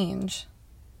strange.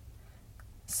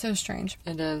 So strange.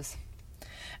 It is.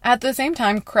 At the same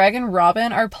time, Craig and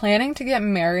Robin are planning to get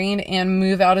married and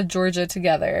move out of Georgia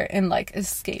together and, like,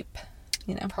 escape,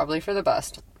 you know. Probably for the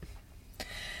best.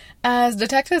 As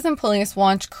detectives and police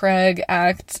watch Craig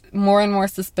act more and more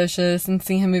suspicious and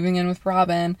see him moving in with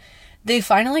Robin, they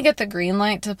finally get the green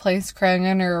light to place Craig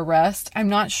under arrest. I'm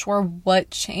not sure what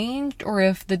changed or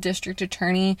if the district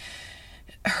attorney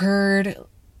heard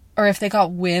or if they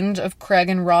got wind of Craig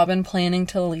and Robin planning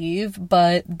to leave,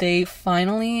 but they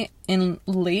finally, in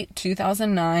late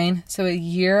 2009, so a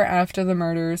year after the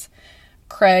murders,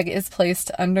 Craig is placed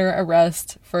under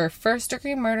arrest for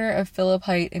first-degree murder of Philip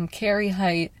Height and Carrie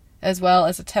Height, as well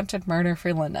as attempted murder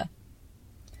for Linda.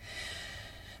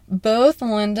 Both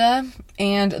Linda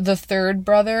and the third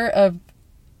brother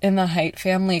in the Height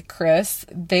family, Chris,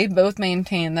 they both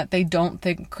maintain that they don't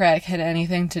think Craig had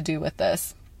anything to do with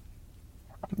this.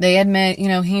 They admit,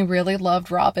 he really loved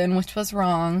Robin, which was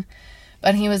wrong,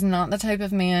 but he was not the type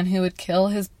of man who would kill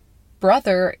his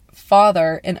brother,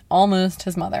 father, and almost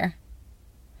his mother.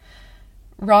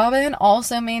 Robin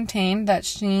also maintained that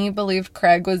she believed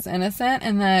Craig was innocent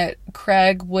and that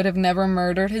Craig would have never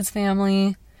murdered his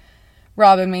family.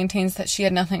 Robin maintains that she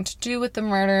had nothing to do with the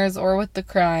murders or with the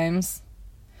crimes.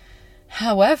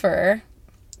 However,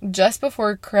 just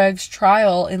before Craig's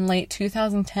trial in late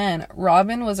 2010,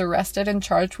 Robin was arrested and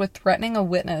charged with threatening a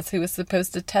witness who was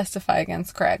supposed to testify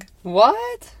against Craig.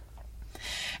 What?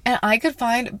 And I could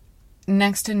find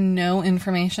next to no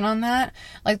information on that.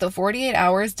 Like, the 48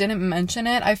 Hours didn't mention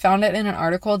it. I found it in an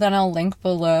article that I'll link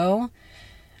below.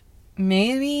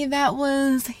 Maybe that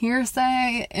was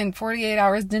hearsay and 48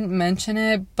 Hours didn't mention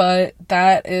it, but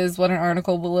that is what an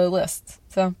article below lists.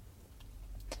 So,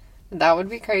 that would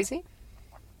be crazy.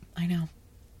 I know.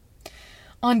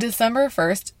 On December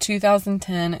 1st,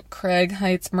 2010, Craig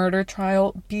Height's murder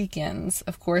trial begins.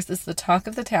 Of course, it's the talk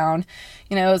of the town.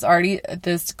 It was already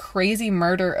this crazy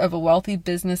murder of a wealthy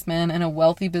businessman and a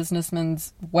wealthy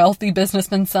businessman's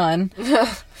son.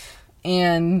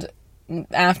 And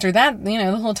after that,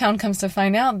 the whole town comes to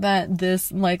find out that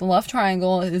this, love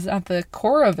triangle is at the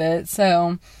core of it.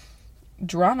 So,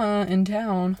 drama in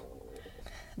town.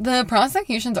 The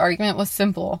prosecution's argument was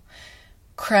simple.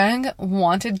 Craig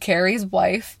wanted Carrie's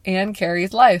wife and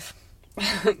Carrie's life.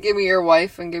 Give me your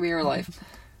wife and give me your life.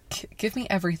 Give me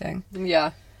everything.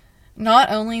 Yeah. Not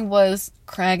only was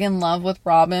Craig in love with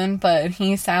Robin, but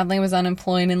he sadly was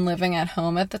unemployed and living at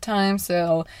home at the time,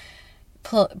 so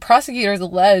prosecutors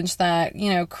allege that,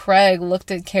 Craig looked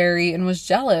at Carrie and was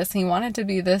jealous. He wanted to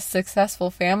be this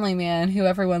successful family man who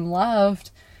everyone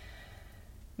loved.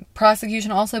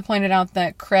 Prosecution also pointed out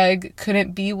that Craig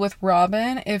couldn't be with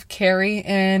Robin if Carrie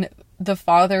and the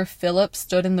father, Philip,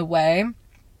 stood in the way,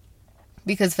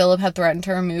 because Philip had threatened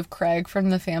to remove Craig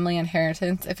from the family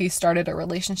inheritance if he started a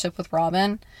relationship with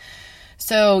Robin.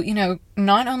 So,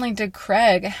 not only did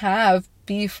Craig have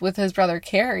beef with his brother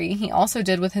Carrie, he also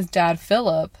did with his dad,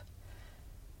 Philip.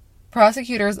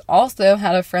 Prosecutors also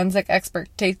had a forensic expert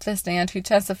take the stand who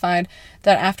testified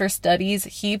that after studies,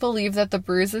 he believed that the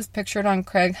bruises pictured on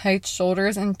Craig Height's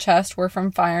shoulders and chest were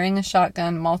from firing a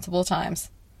shotgun multiple times.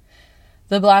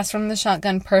 The blast from the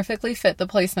shotgun perfectly fit the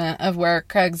placement of where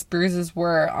Craig's bruises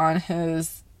were on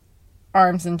his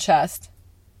arms and chest.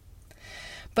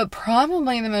 But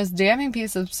probably the most damning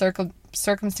piece of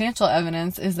circumstantial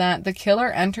evidence is that the killer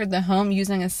entered the home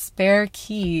using a spare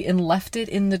key and left it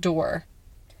in the door.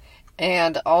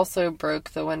 And also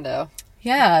broke the window.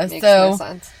 Yeah, Makes so no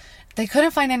sense. They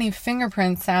couldn't find any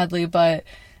fingerprints, sadly, but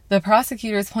The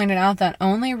prosecutors pointed out that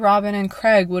only Robin and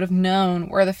Craig would have known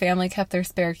where the family kept their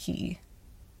spare key.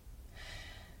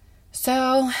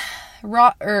 So,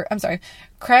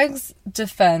 Craig's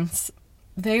defense,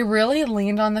 they really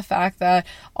leaned on the fact that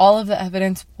all of the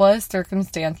evidence was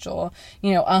circumstantial.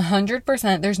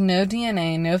 100%, there's no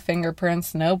DNA, no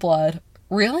fingerprints, no blood,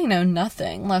 really no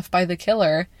nothing left by the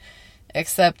killer,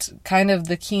 except kind of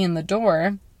the key in the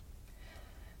door.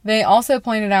 They also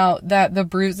pointed out that the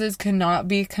bruises could not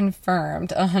be confirmed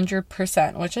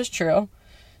 100%, which is true.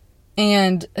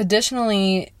 And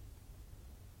additionally,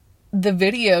 the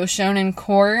video shown in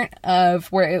court of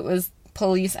where it was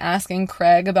police asking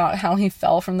Craig about how he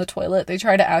fell from the toilet, they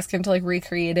tried to ask him to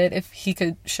recreate it if he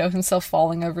could show himself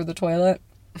falling over the toilet.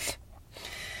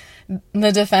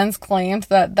 The defense claimed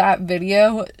that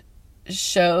video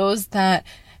shows that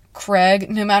Craig,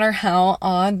 no matter how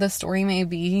odd the story may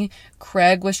be,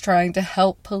 Craig was trying to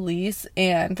help police,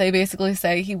 and they basically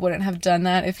say he wouldn't have done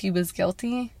that if he was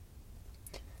guilty.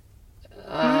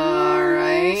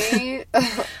 Alright.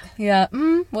 Yeah,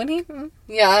 would he?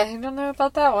 Yeah, I don't know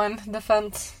about that one.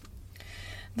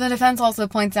 The defense also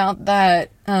points out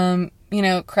that,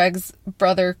 Craig's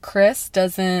brother Chris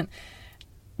doesn't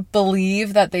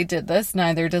believe that they did this,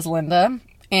 neither does Linda.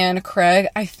 And Craig,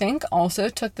 I think, also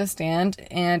took the stand,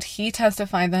 and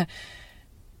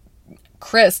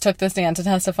Chris took the stand to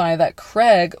testify that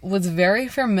Craig was very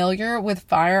familiar with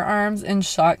firearms and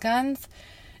shotguns.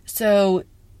 So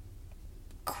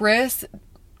Chris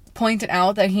pointed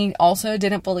out that he also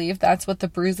didn't believe that's what the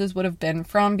bruises would have been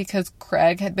from, because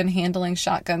Craig had been handling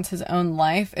shotguns his own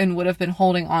life and would have been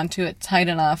holding onto it tight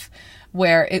enough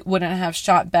where it wouldn't have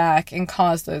shot back and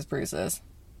caused those bruises.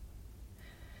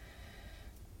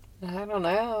 I don't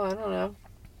know.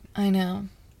 I know.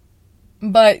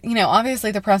 But, obviously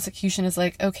the prosecution is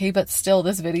like, okay, but still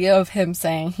this video of him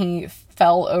saying he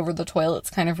fell over the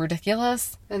toilet's kind of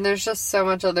ridiculous. And there's just so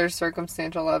much other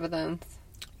circumstantial evidence.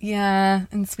 Yeah,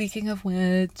 and speaking of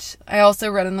which, I also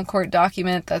read in the court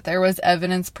document that there was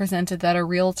evidence presented that a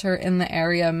realtor in the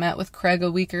area met with Craig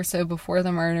a week or so before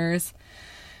the murders.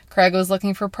 Craig was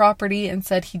looking for property and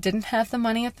said he didn't have the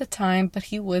money at the time, but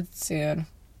he would soon.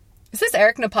 Is this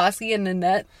Eric Napasi and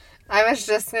Nanette? I was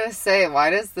just going to say, why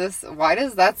does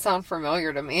that sound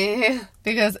familiar to me?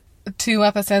 Because 2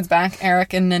 episodes back,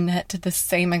 Eric and Nanette did the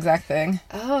same exact thing.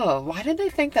 Oh, why did they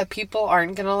think that people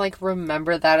aren't going to,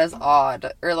 remember that as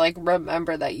odd? Or,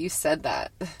 remember that you said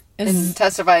that and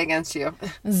testify against you?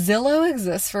 Zillow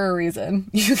exists for a reason.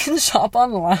 You can shop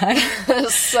online.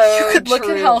 So you could true. Look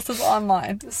at houses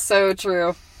online. So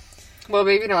true. Well,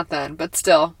 maybe not then, but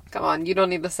still. Come on, you don't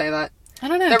need to say that. I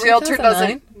don't know. The realtor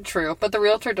doesn't. True, but the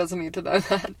realtor doesn't need to know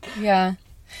that. Yeah.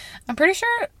 I'm pretty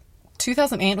sure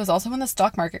 2008 was also when the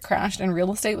stock market crashed and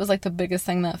real estate was the biggest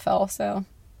thing that fell, so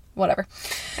whatever.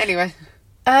 Anyway.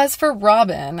 As for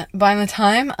Robin, by the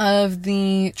time of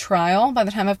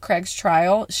Craig's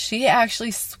trial, she actually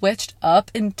switched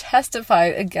up and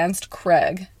testified against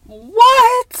Craig.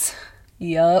 What?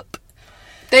 Yup.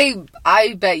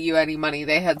 I bet you any money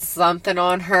they had something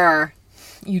on her.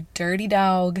 You dirty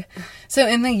dog. So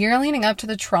in the year leading up to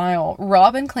the trial,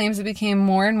 Robin claims it became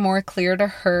more and more clear to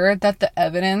her that the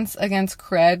evidence against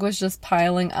Craig was just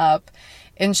piling up,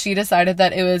 and she decided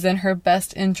that it was in her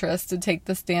best interest to take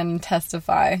the stand and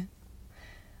testify.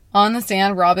 On the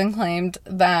stand, Robin claimed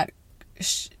that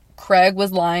Craig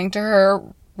was lying to her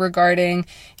regarding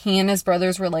he and his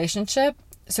brother's relationship.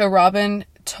 So Robin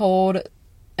told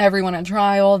everyone at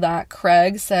trial that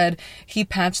Craig said he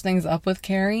patched things up with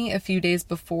Carrie a few days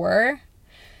before,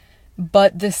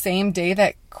 but the same day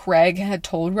that Craig had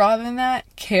told Robin that,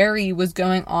 Carrie was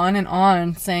going on and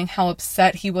on saying how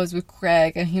upset he was with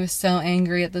Craig and he was so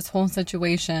angry at this whole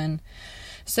situation.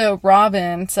 So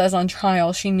Robin says on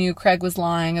trial she knew Craig was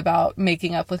lying about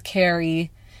making up with Carrie.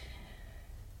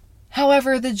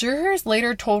 However, the jurors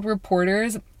later told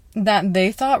reporters that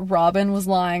they thought Robin was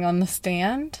lying on the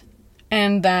stand,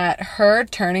 and that her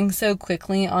turning so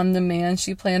quickly on the man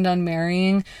she planned on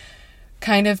marrying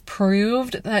kind of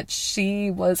proved that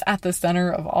she was at the center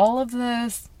of all of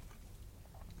this.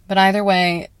 But either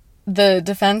way, the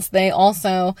defense, they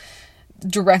also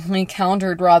directly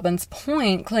countered Robin's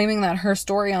point, claiming that her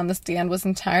story on the stand was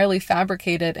entirely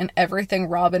fabricated and everything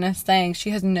Robin is saying, she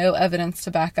has no evidence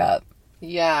to back up.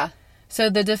 Yeah. So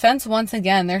the defense, once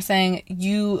again, they're saying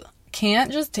you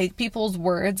can't just take people's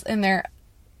words and their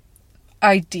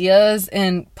ideas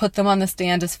and put them on the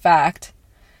stand as fact.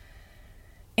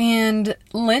 And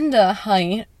Linda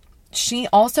Height, she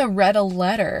also read a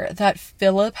letter that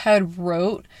Philip had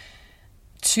wrote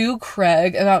to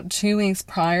Craig about 2 weeks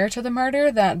prior to the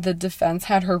murder that the defense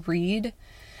had her read.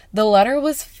 The letter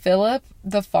was Philip,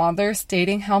 the father,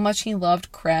 stating how much he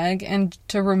loved Craig and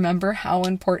to remember how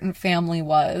important family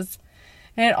was.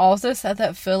 And it also said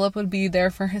that Philip would be there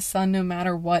for his son no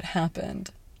matter what happened.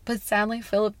 But sadly,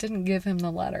 Philip didn't give him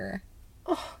the letter.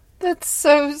 Oh, that's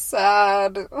so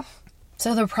sad.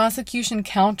 So the prosecution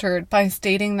countered by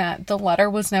stating that the letter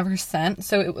was never sent,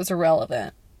 so it was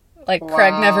irrelevant. Like, Wow.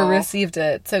 Craig never received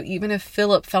it, so even if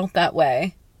Philip felt that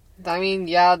way... I mean,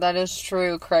 yeah, that is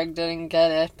true. Craig didn't get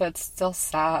it, but it's still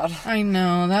sad. I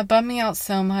know, that bummed me out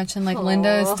so much, and, like,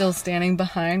 Linda is still standing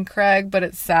behind Craig, but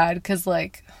it's sad, because,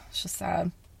 like, it's just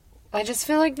sad. I just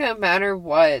feel like no matter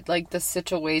what, like, the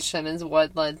situation is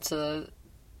what led to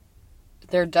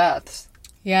their deaths.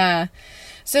 Yeah.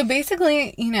 So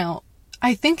basically, you know,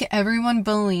 I think everyone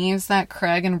believes that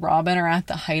Craig and Robin are at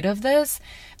the height of this.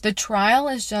 The trial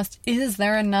is just, is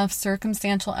there enough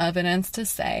circumstantial evidence to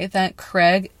say that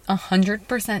Craig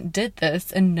 100% did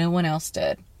this and no one else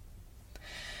did?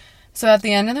 So at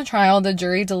the end of the trial, the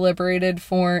jury deliberated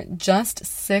for just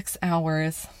 6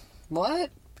 hours.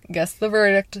 What? Guess the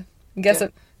verdict. Guess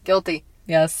it. Guilty.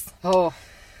 Yes. Oh.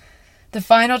 The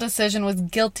final decision was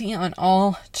guilty on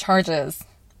all charges.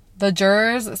 The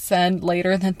jurors said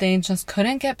later that they just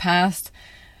couldn't get past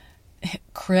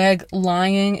Craig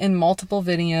lying in multiple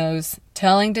videos,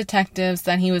 telling detectives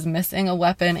that he was missing a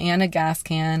weapon and a gas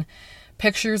can,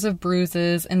 pictures of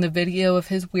bruises, and the video of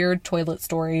his weird toilet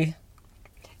story.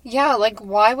 Yeah, like,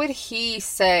 why would he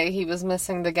say he was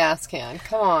missing the gas can?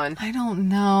 Come on. I don't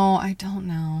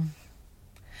know.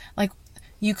 Like,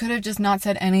 you could have just not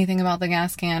said anything about the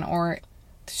gas can or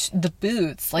the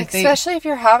boots. Like, especially if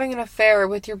you're having an affair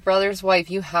with your brother's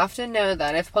wife, you have to know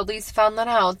that if police found that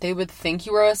out, they would think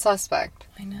you were a suspect.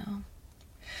 I know.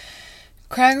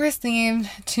 Craig received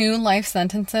 2 life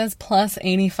sentences plus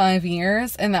 85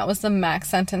 years, and that was the max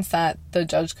sentence that the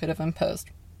judge could have imposed.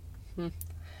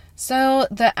 So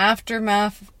the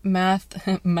aftermath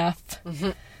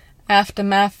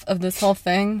of this whole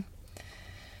thing.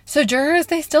 So jurors,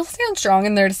 they still stand strong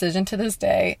in their decision to this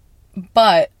day,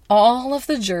 but all of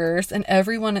the jurors and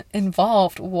everyone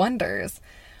involved wonders,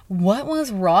 what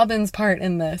was Robin's part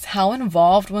in this? How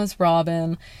involved was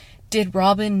Robin? Did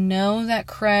Robin know that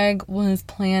Craig was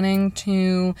planning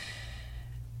to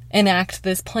enact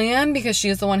this plan because she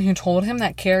is the one who told him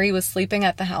that Carrie was sleeping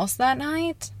at the house that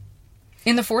night?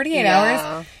 In the 48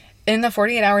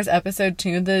 hours episode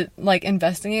 2, the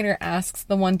investigator asks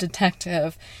the one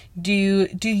detective, do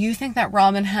you think that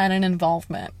Robin had an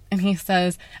involvement? And he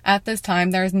says, at this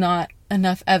time, there's not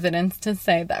enough evidence to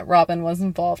say that Robin was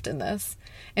involved in this.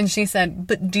 And she said,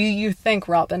 but do you think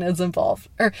Robin is involved?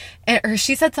 Or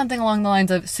she said something along the lines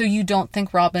of, so you don't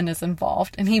think Robin is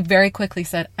involved? And he very quickly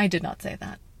said, I did not say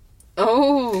that.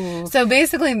 Oh. So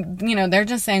basically, you know, they're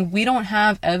just saying we don't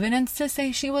have evidence to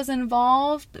say she was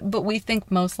involved, but we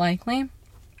think most likely.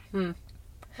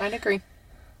 I'd agree.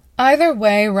 Either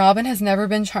way, Robin has never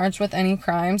been charged with any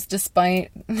crimes,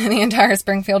 despite the entire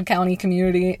Springfield County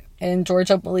community in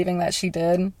Georgia believing that she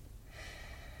did.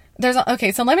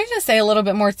 Okay, so let me just say a little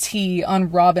bit more tea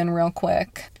on Robin real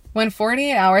quick. When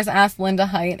 48 Hours asked Linda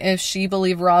Height if she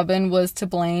believed Robin was to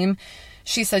blame,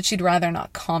 she said she'd rather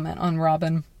not comment on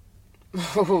Robin.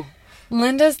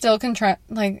 Linda still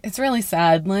it's really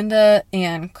sad. Linda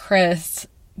and Chris,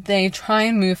 they try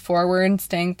and move forward,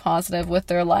 staying positive with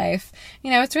their life.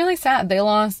 You know, it's really sad. They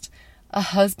lost a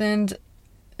husband,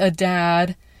 a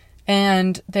dad,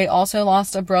 and they also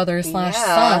lost a brother /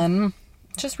 son.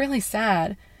 Just really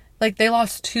sad. Like, they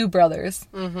lost 2 brothers.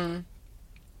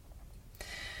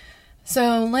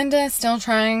 So Linda is still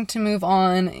trying to move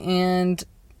on, and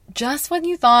just when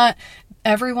you thought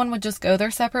everyone would just go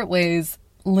their separate ways,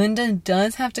 Linda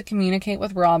does have to communicate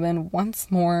with Robin once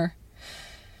more.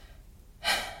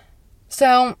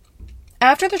 So,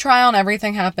 after the trial and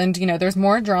everything happened, you know, there's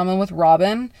more drama with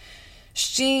Robin.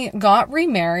 She got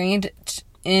remarried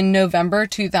in November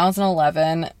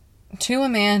 2011 to a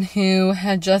man who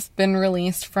had just been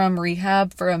released from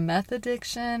rehab for a meth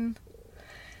addiction.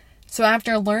 So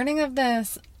after learning of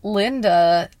this,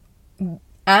 Linda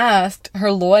asked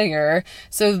her lawyer,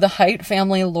 so the Height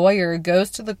family lawyer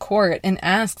goes to the court and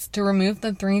asks to remove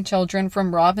the 3 children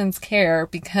from Robin's care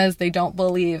because they don't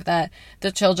believe that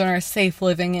the children are safe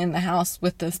living in the house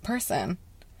with this person.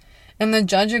 And the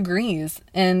judge agrees,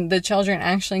 and the children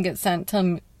actually get sent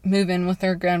to move in with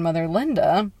their grandmother,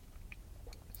 Linda.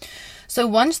 So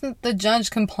once the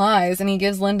judge complies and he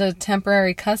gives Linda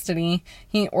temporary custody,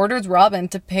 he orders Robin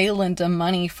to pay Linda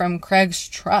money from Craig's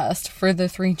trust for the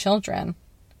 3 children.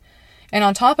 And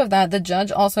on top of that, the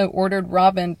judge also ordered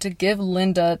Robin to give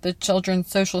Linda the children's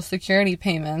Social Security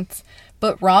payments,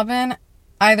 but Robin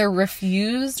either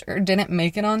refused or didn't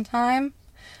make it on time.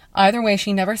 Either way,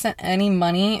 she never sent any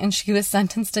money, and she was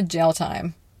sentenced to jail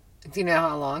time. Do you know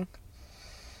how long?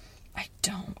 I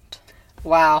don't.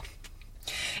 Wow.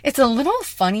 It's a little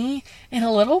funny and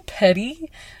a little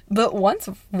petty, but once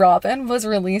Robin was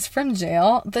released from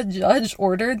jail, the judge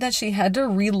ordered that she had to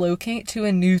relocate to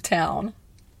a new town.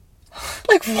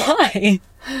 Like, why?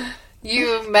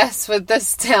 You mess with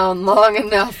this town long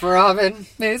enough, Robin.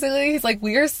 Basically, he's like,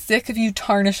 we are sick of you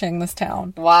tarnishing this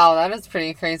town. Wow, that is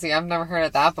pretty crazy. I've never heard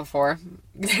of that before.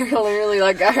 They're literally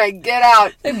like, all right, get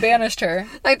out. They banished her.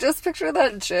 I just picture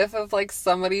that gif of, like,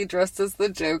 somebody dressed as the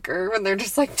Joker when they're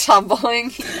just, like,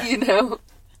 tumbling, you know?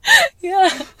 Yeah.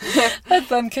 That's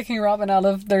them kicking Robin out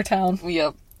of their town.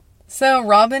 Yep. So,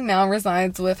 Robin now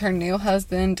resides with her new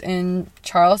husband in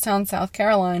Charlestown, South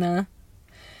Carolina.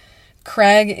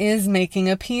 Craig is making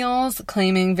appeals,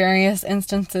 claiming various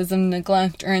instances of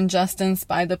neglect or injustice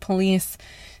by the police,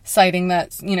 citing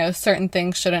that, you know, certain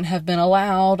things shouldn't have been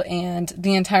allowed, and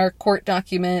the entire court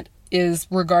document is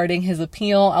regarding his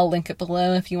appeal. I'll link it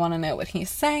below if you want to know what he's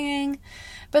saying.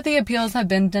 But the appeals have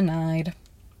been denied.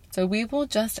 So we will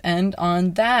just end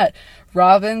on that.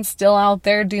 Robin's still out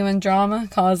there doing drama,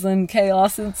 causing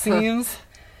chaos, it seems.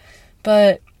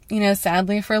 But, you know,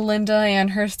 sadly for Linda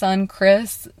and her son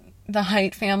Chris, the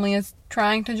Height family is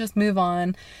trying to just move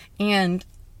on. And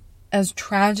as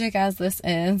tragic as this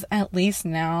is, at least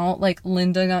now, like,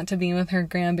 Linda got to be with her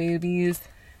grandbabies.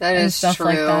 That is stuff true.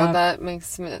 like that. That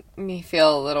makes me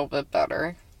feel a little bit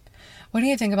better. What do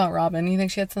you think about Robin? You think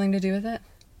she had something to do with it?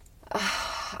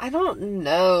 I don't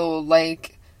know.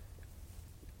 Like,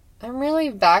 I'm really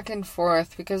back and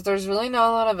forth because there's really not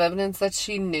a lot of evidence that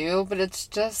she knew, but it's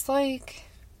just like,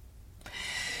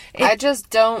 I just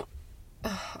don't.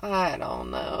 I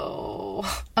don't know.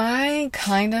 I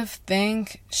kind of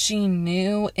think she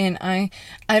knew, and I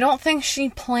don't think she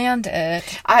planned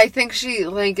it. I think she,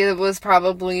 like, it was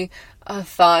probably a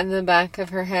thought in the back of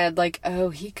her head, like,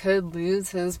 oh, he could lose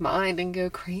his mind and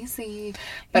go crazy.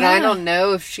 But I don't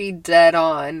know if she dead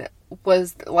on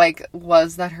was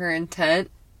that her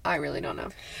intent? I really don't know.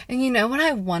 And you know what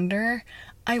I wonder?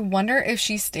 I wonder if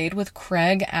she stayed with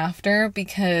Craig after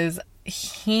because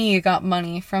he got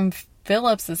money from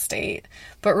Philip's estate.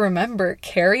 But remember,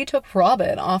 Carrie took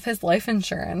Robin off his life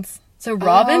insurance. So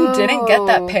Robin didn't get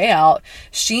that payout.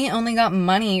 She only got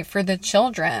money for the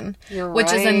children.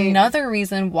 Which is another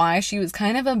reason why she was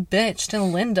kind of a bitch to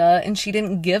Linda and she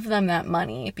didn't give them that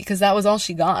money because that was all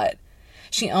she got.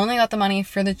 She only got the money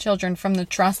for the children from the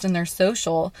trust and their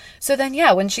social. So then,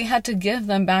 yeah, when she had to give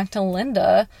them back to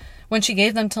Linda, when she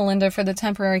gave them to Linda for the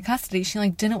temporary custody, she,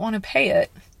 like, didn't want to pay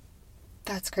it.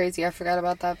 That's crazy. I forgot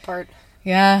about that part.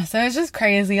 Yeah, so it's just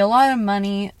crazy. A lot of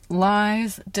money,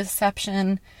 lies,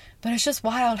 deception. But it's just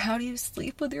wild. How do you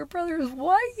sleep with your brother's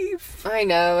wife? I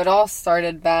know. It all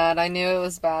started bad. I knew it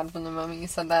was bad from the moment you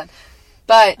said that.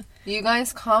 But you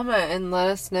guys comment and let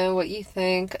us know what you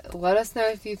think. Let us know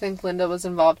if you think Linda was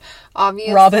involved.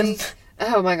 Obviously. Robin.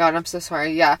 Oh my god, I'm so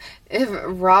sorry. Yeah. If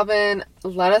Robin,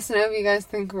 let us know if you guys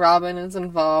think Robin is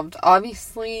involved.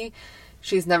 Obviously,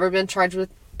 she's never been charged with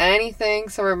anything,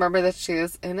 so remember that she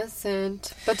is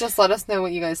innocent. But just let us know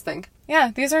what you guys think.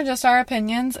 Yeah, these are just our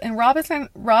opinions. And Robin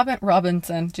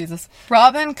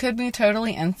could be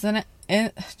totally innocent.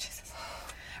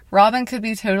 Robin could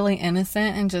be totally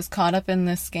innocent and just caught up in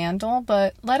this scandal,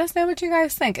 but let us know what you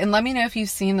guys think. And let me know if you've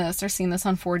seen this or seen this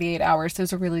on 48 Hours. It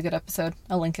was a really good episode.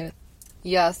 I'll link it.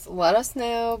 Yes, let us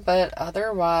know, but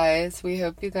otherwise, we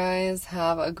hope you guys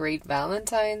have a great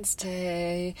Valentine's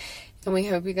Day, and we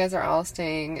hope you guys are all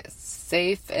staying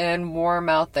safe and warm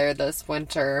out there this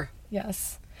winter.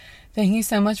 Yes. Thank you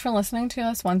so much for listening to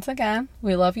us once again.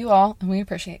 We love you all, and we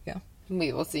appreciate you.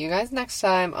 We will see you guys next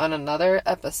time on another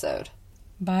episode.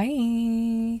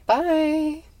 Bye.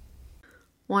 Bye.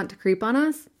 Want to creep on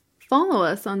us? Follow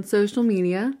us on social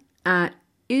media at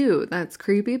Ew, That's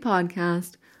Creepy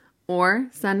Podcast, or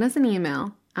send us an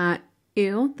email at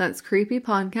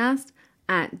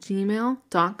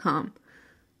ewthat'screepypodcast@gmail.com.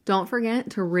 Don't forget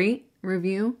to rate,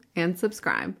 review, and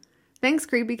subscribe. Thanks,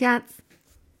 creepy cats.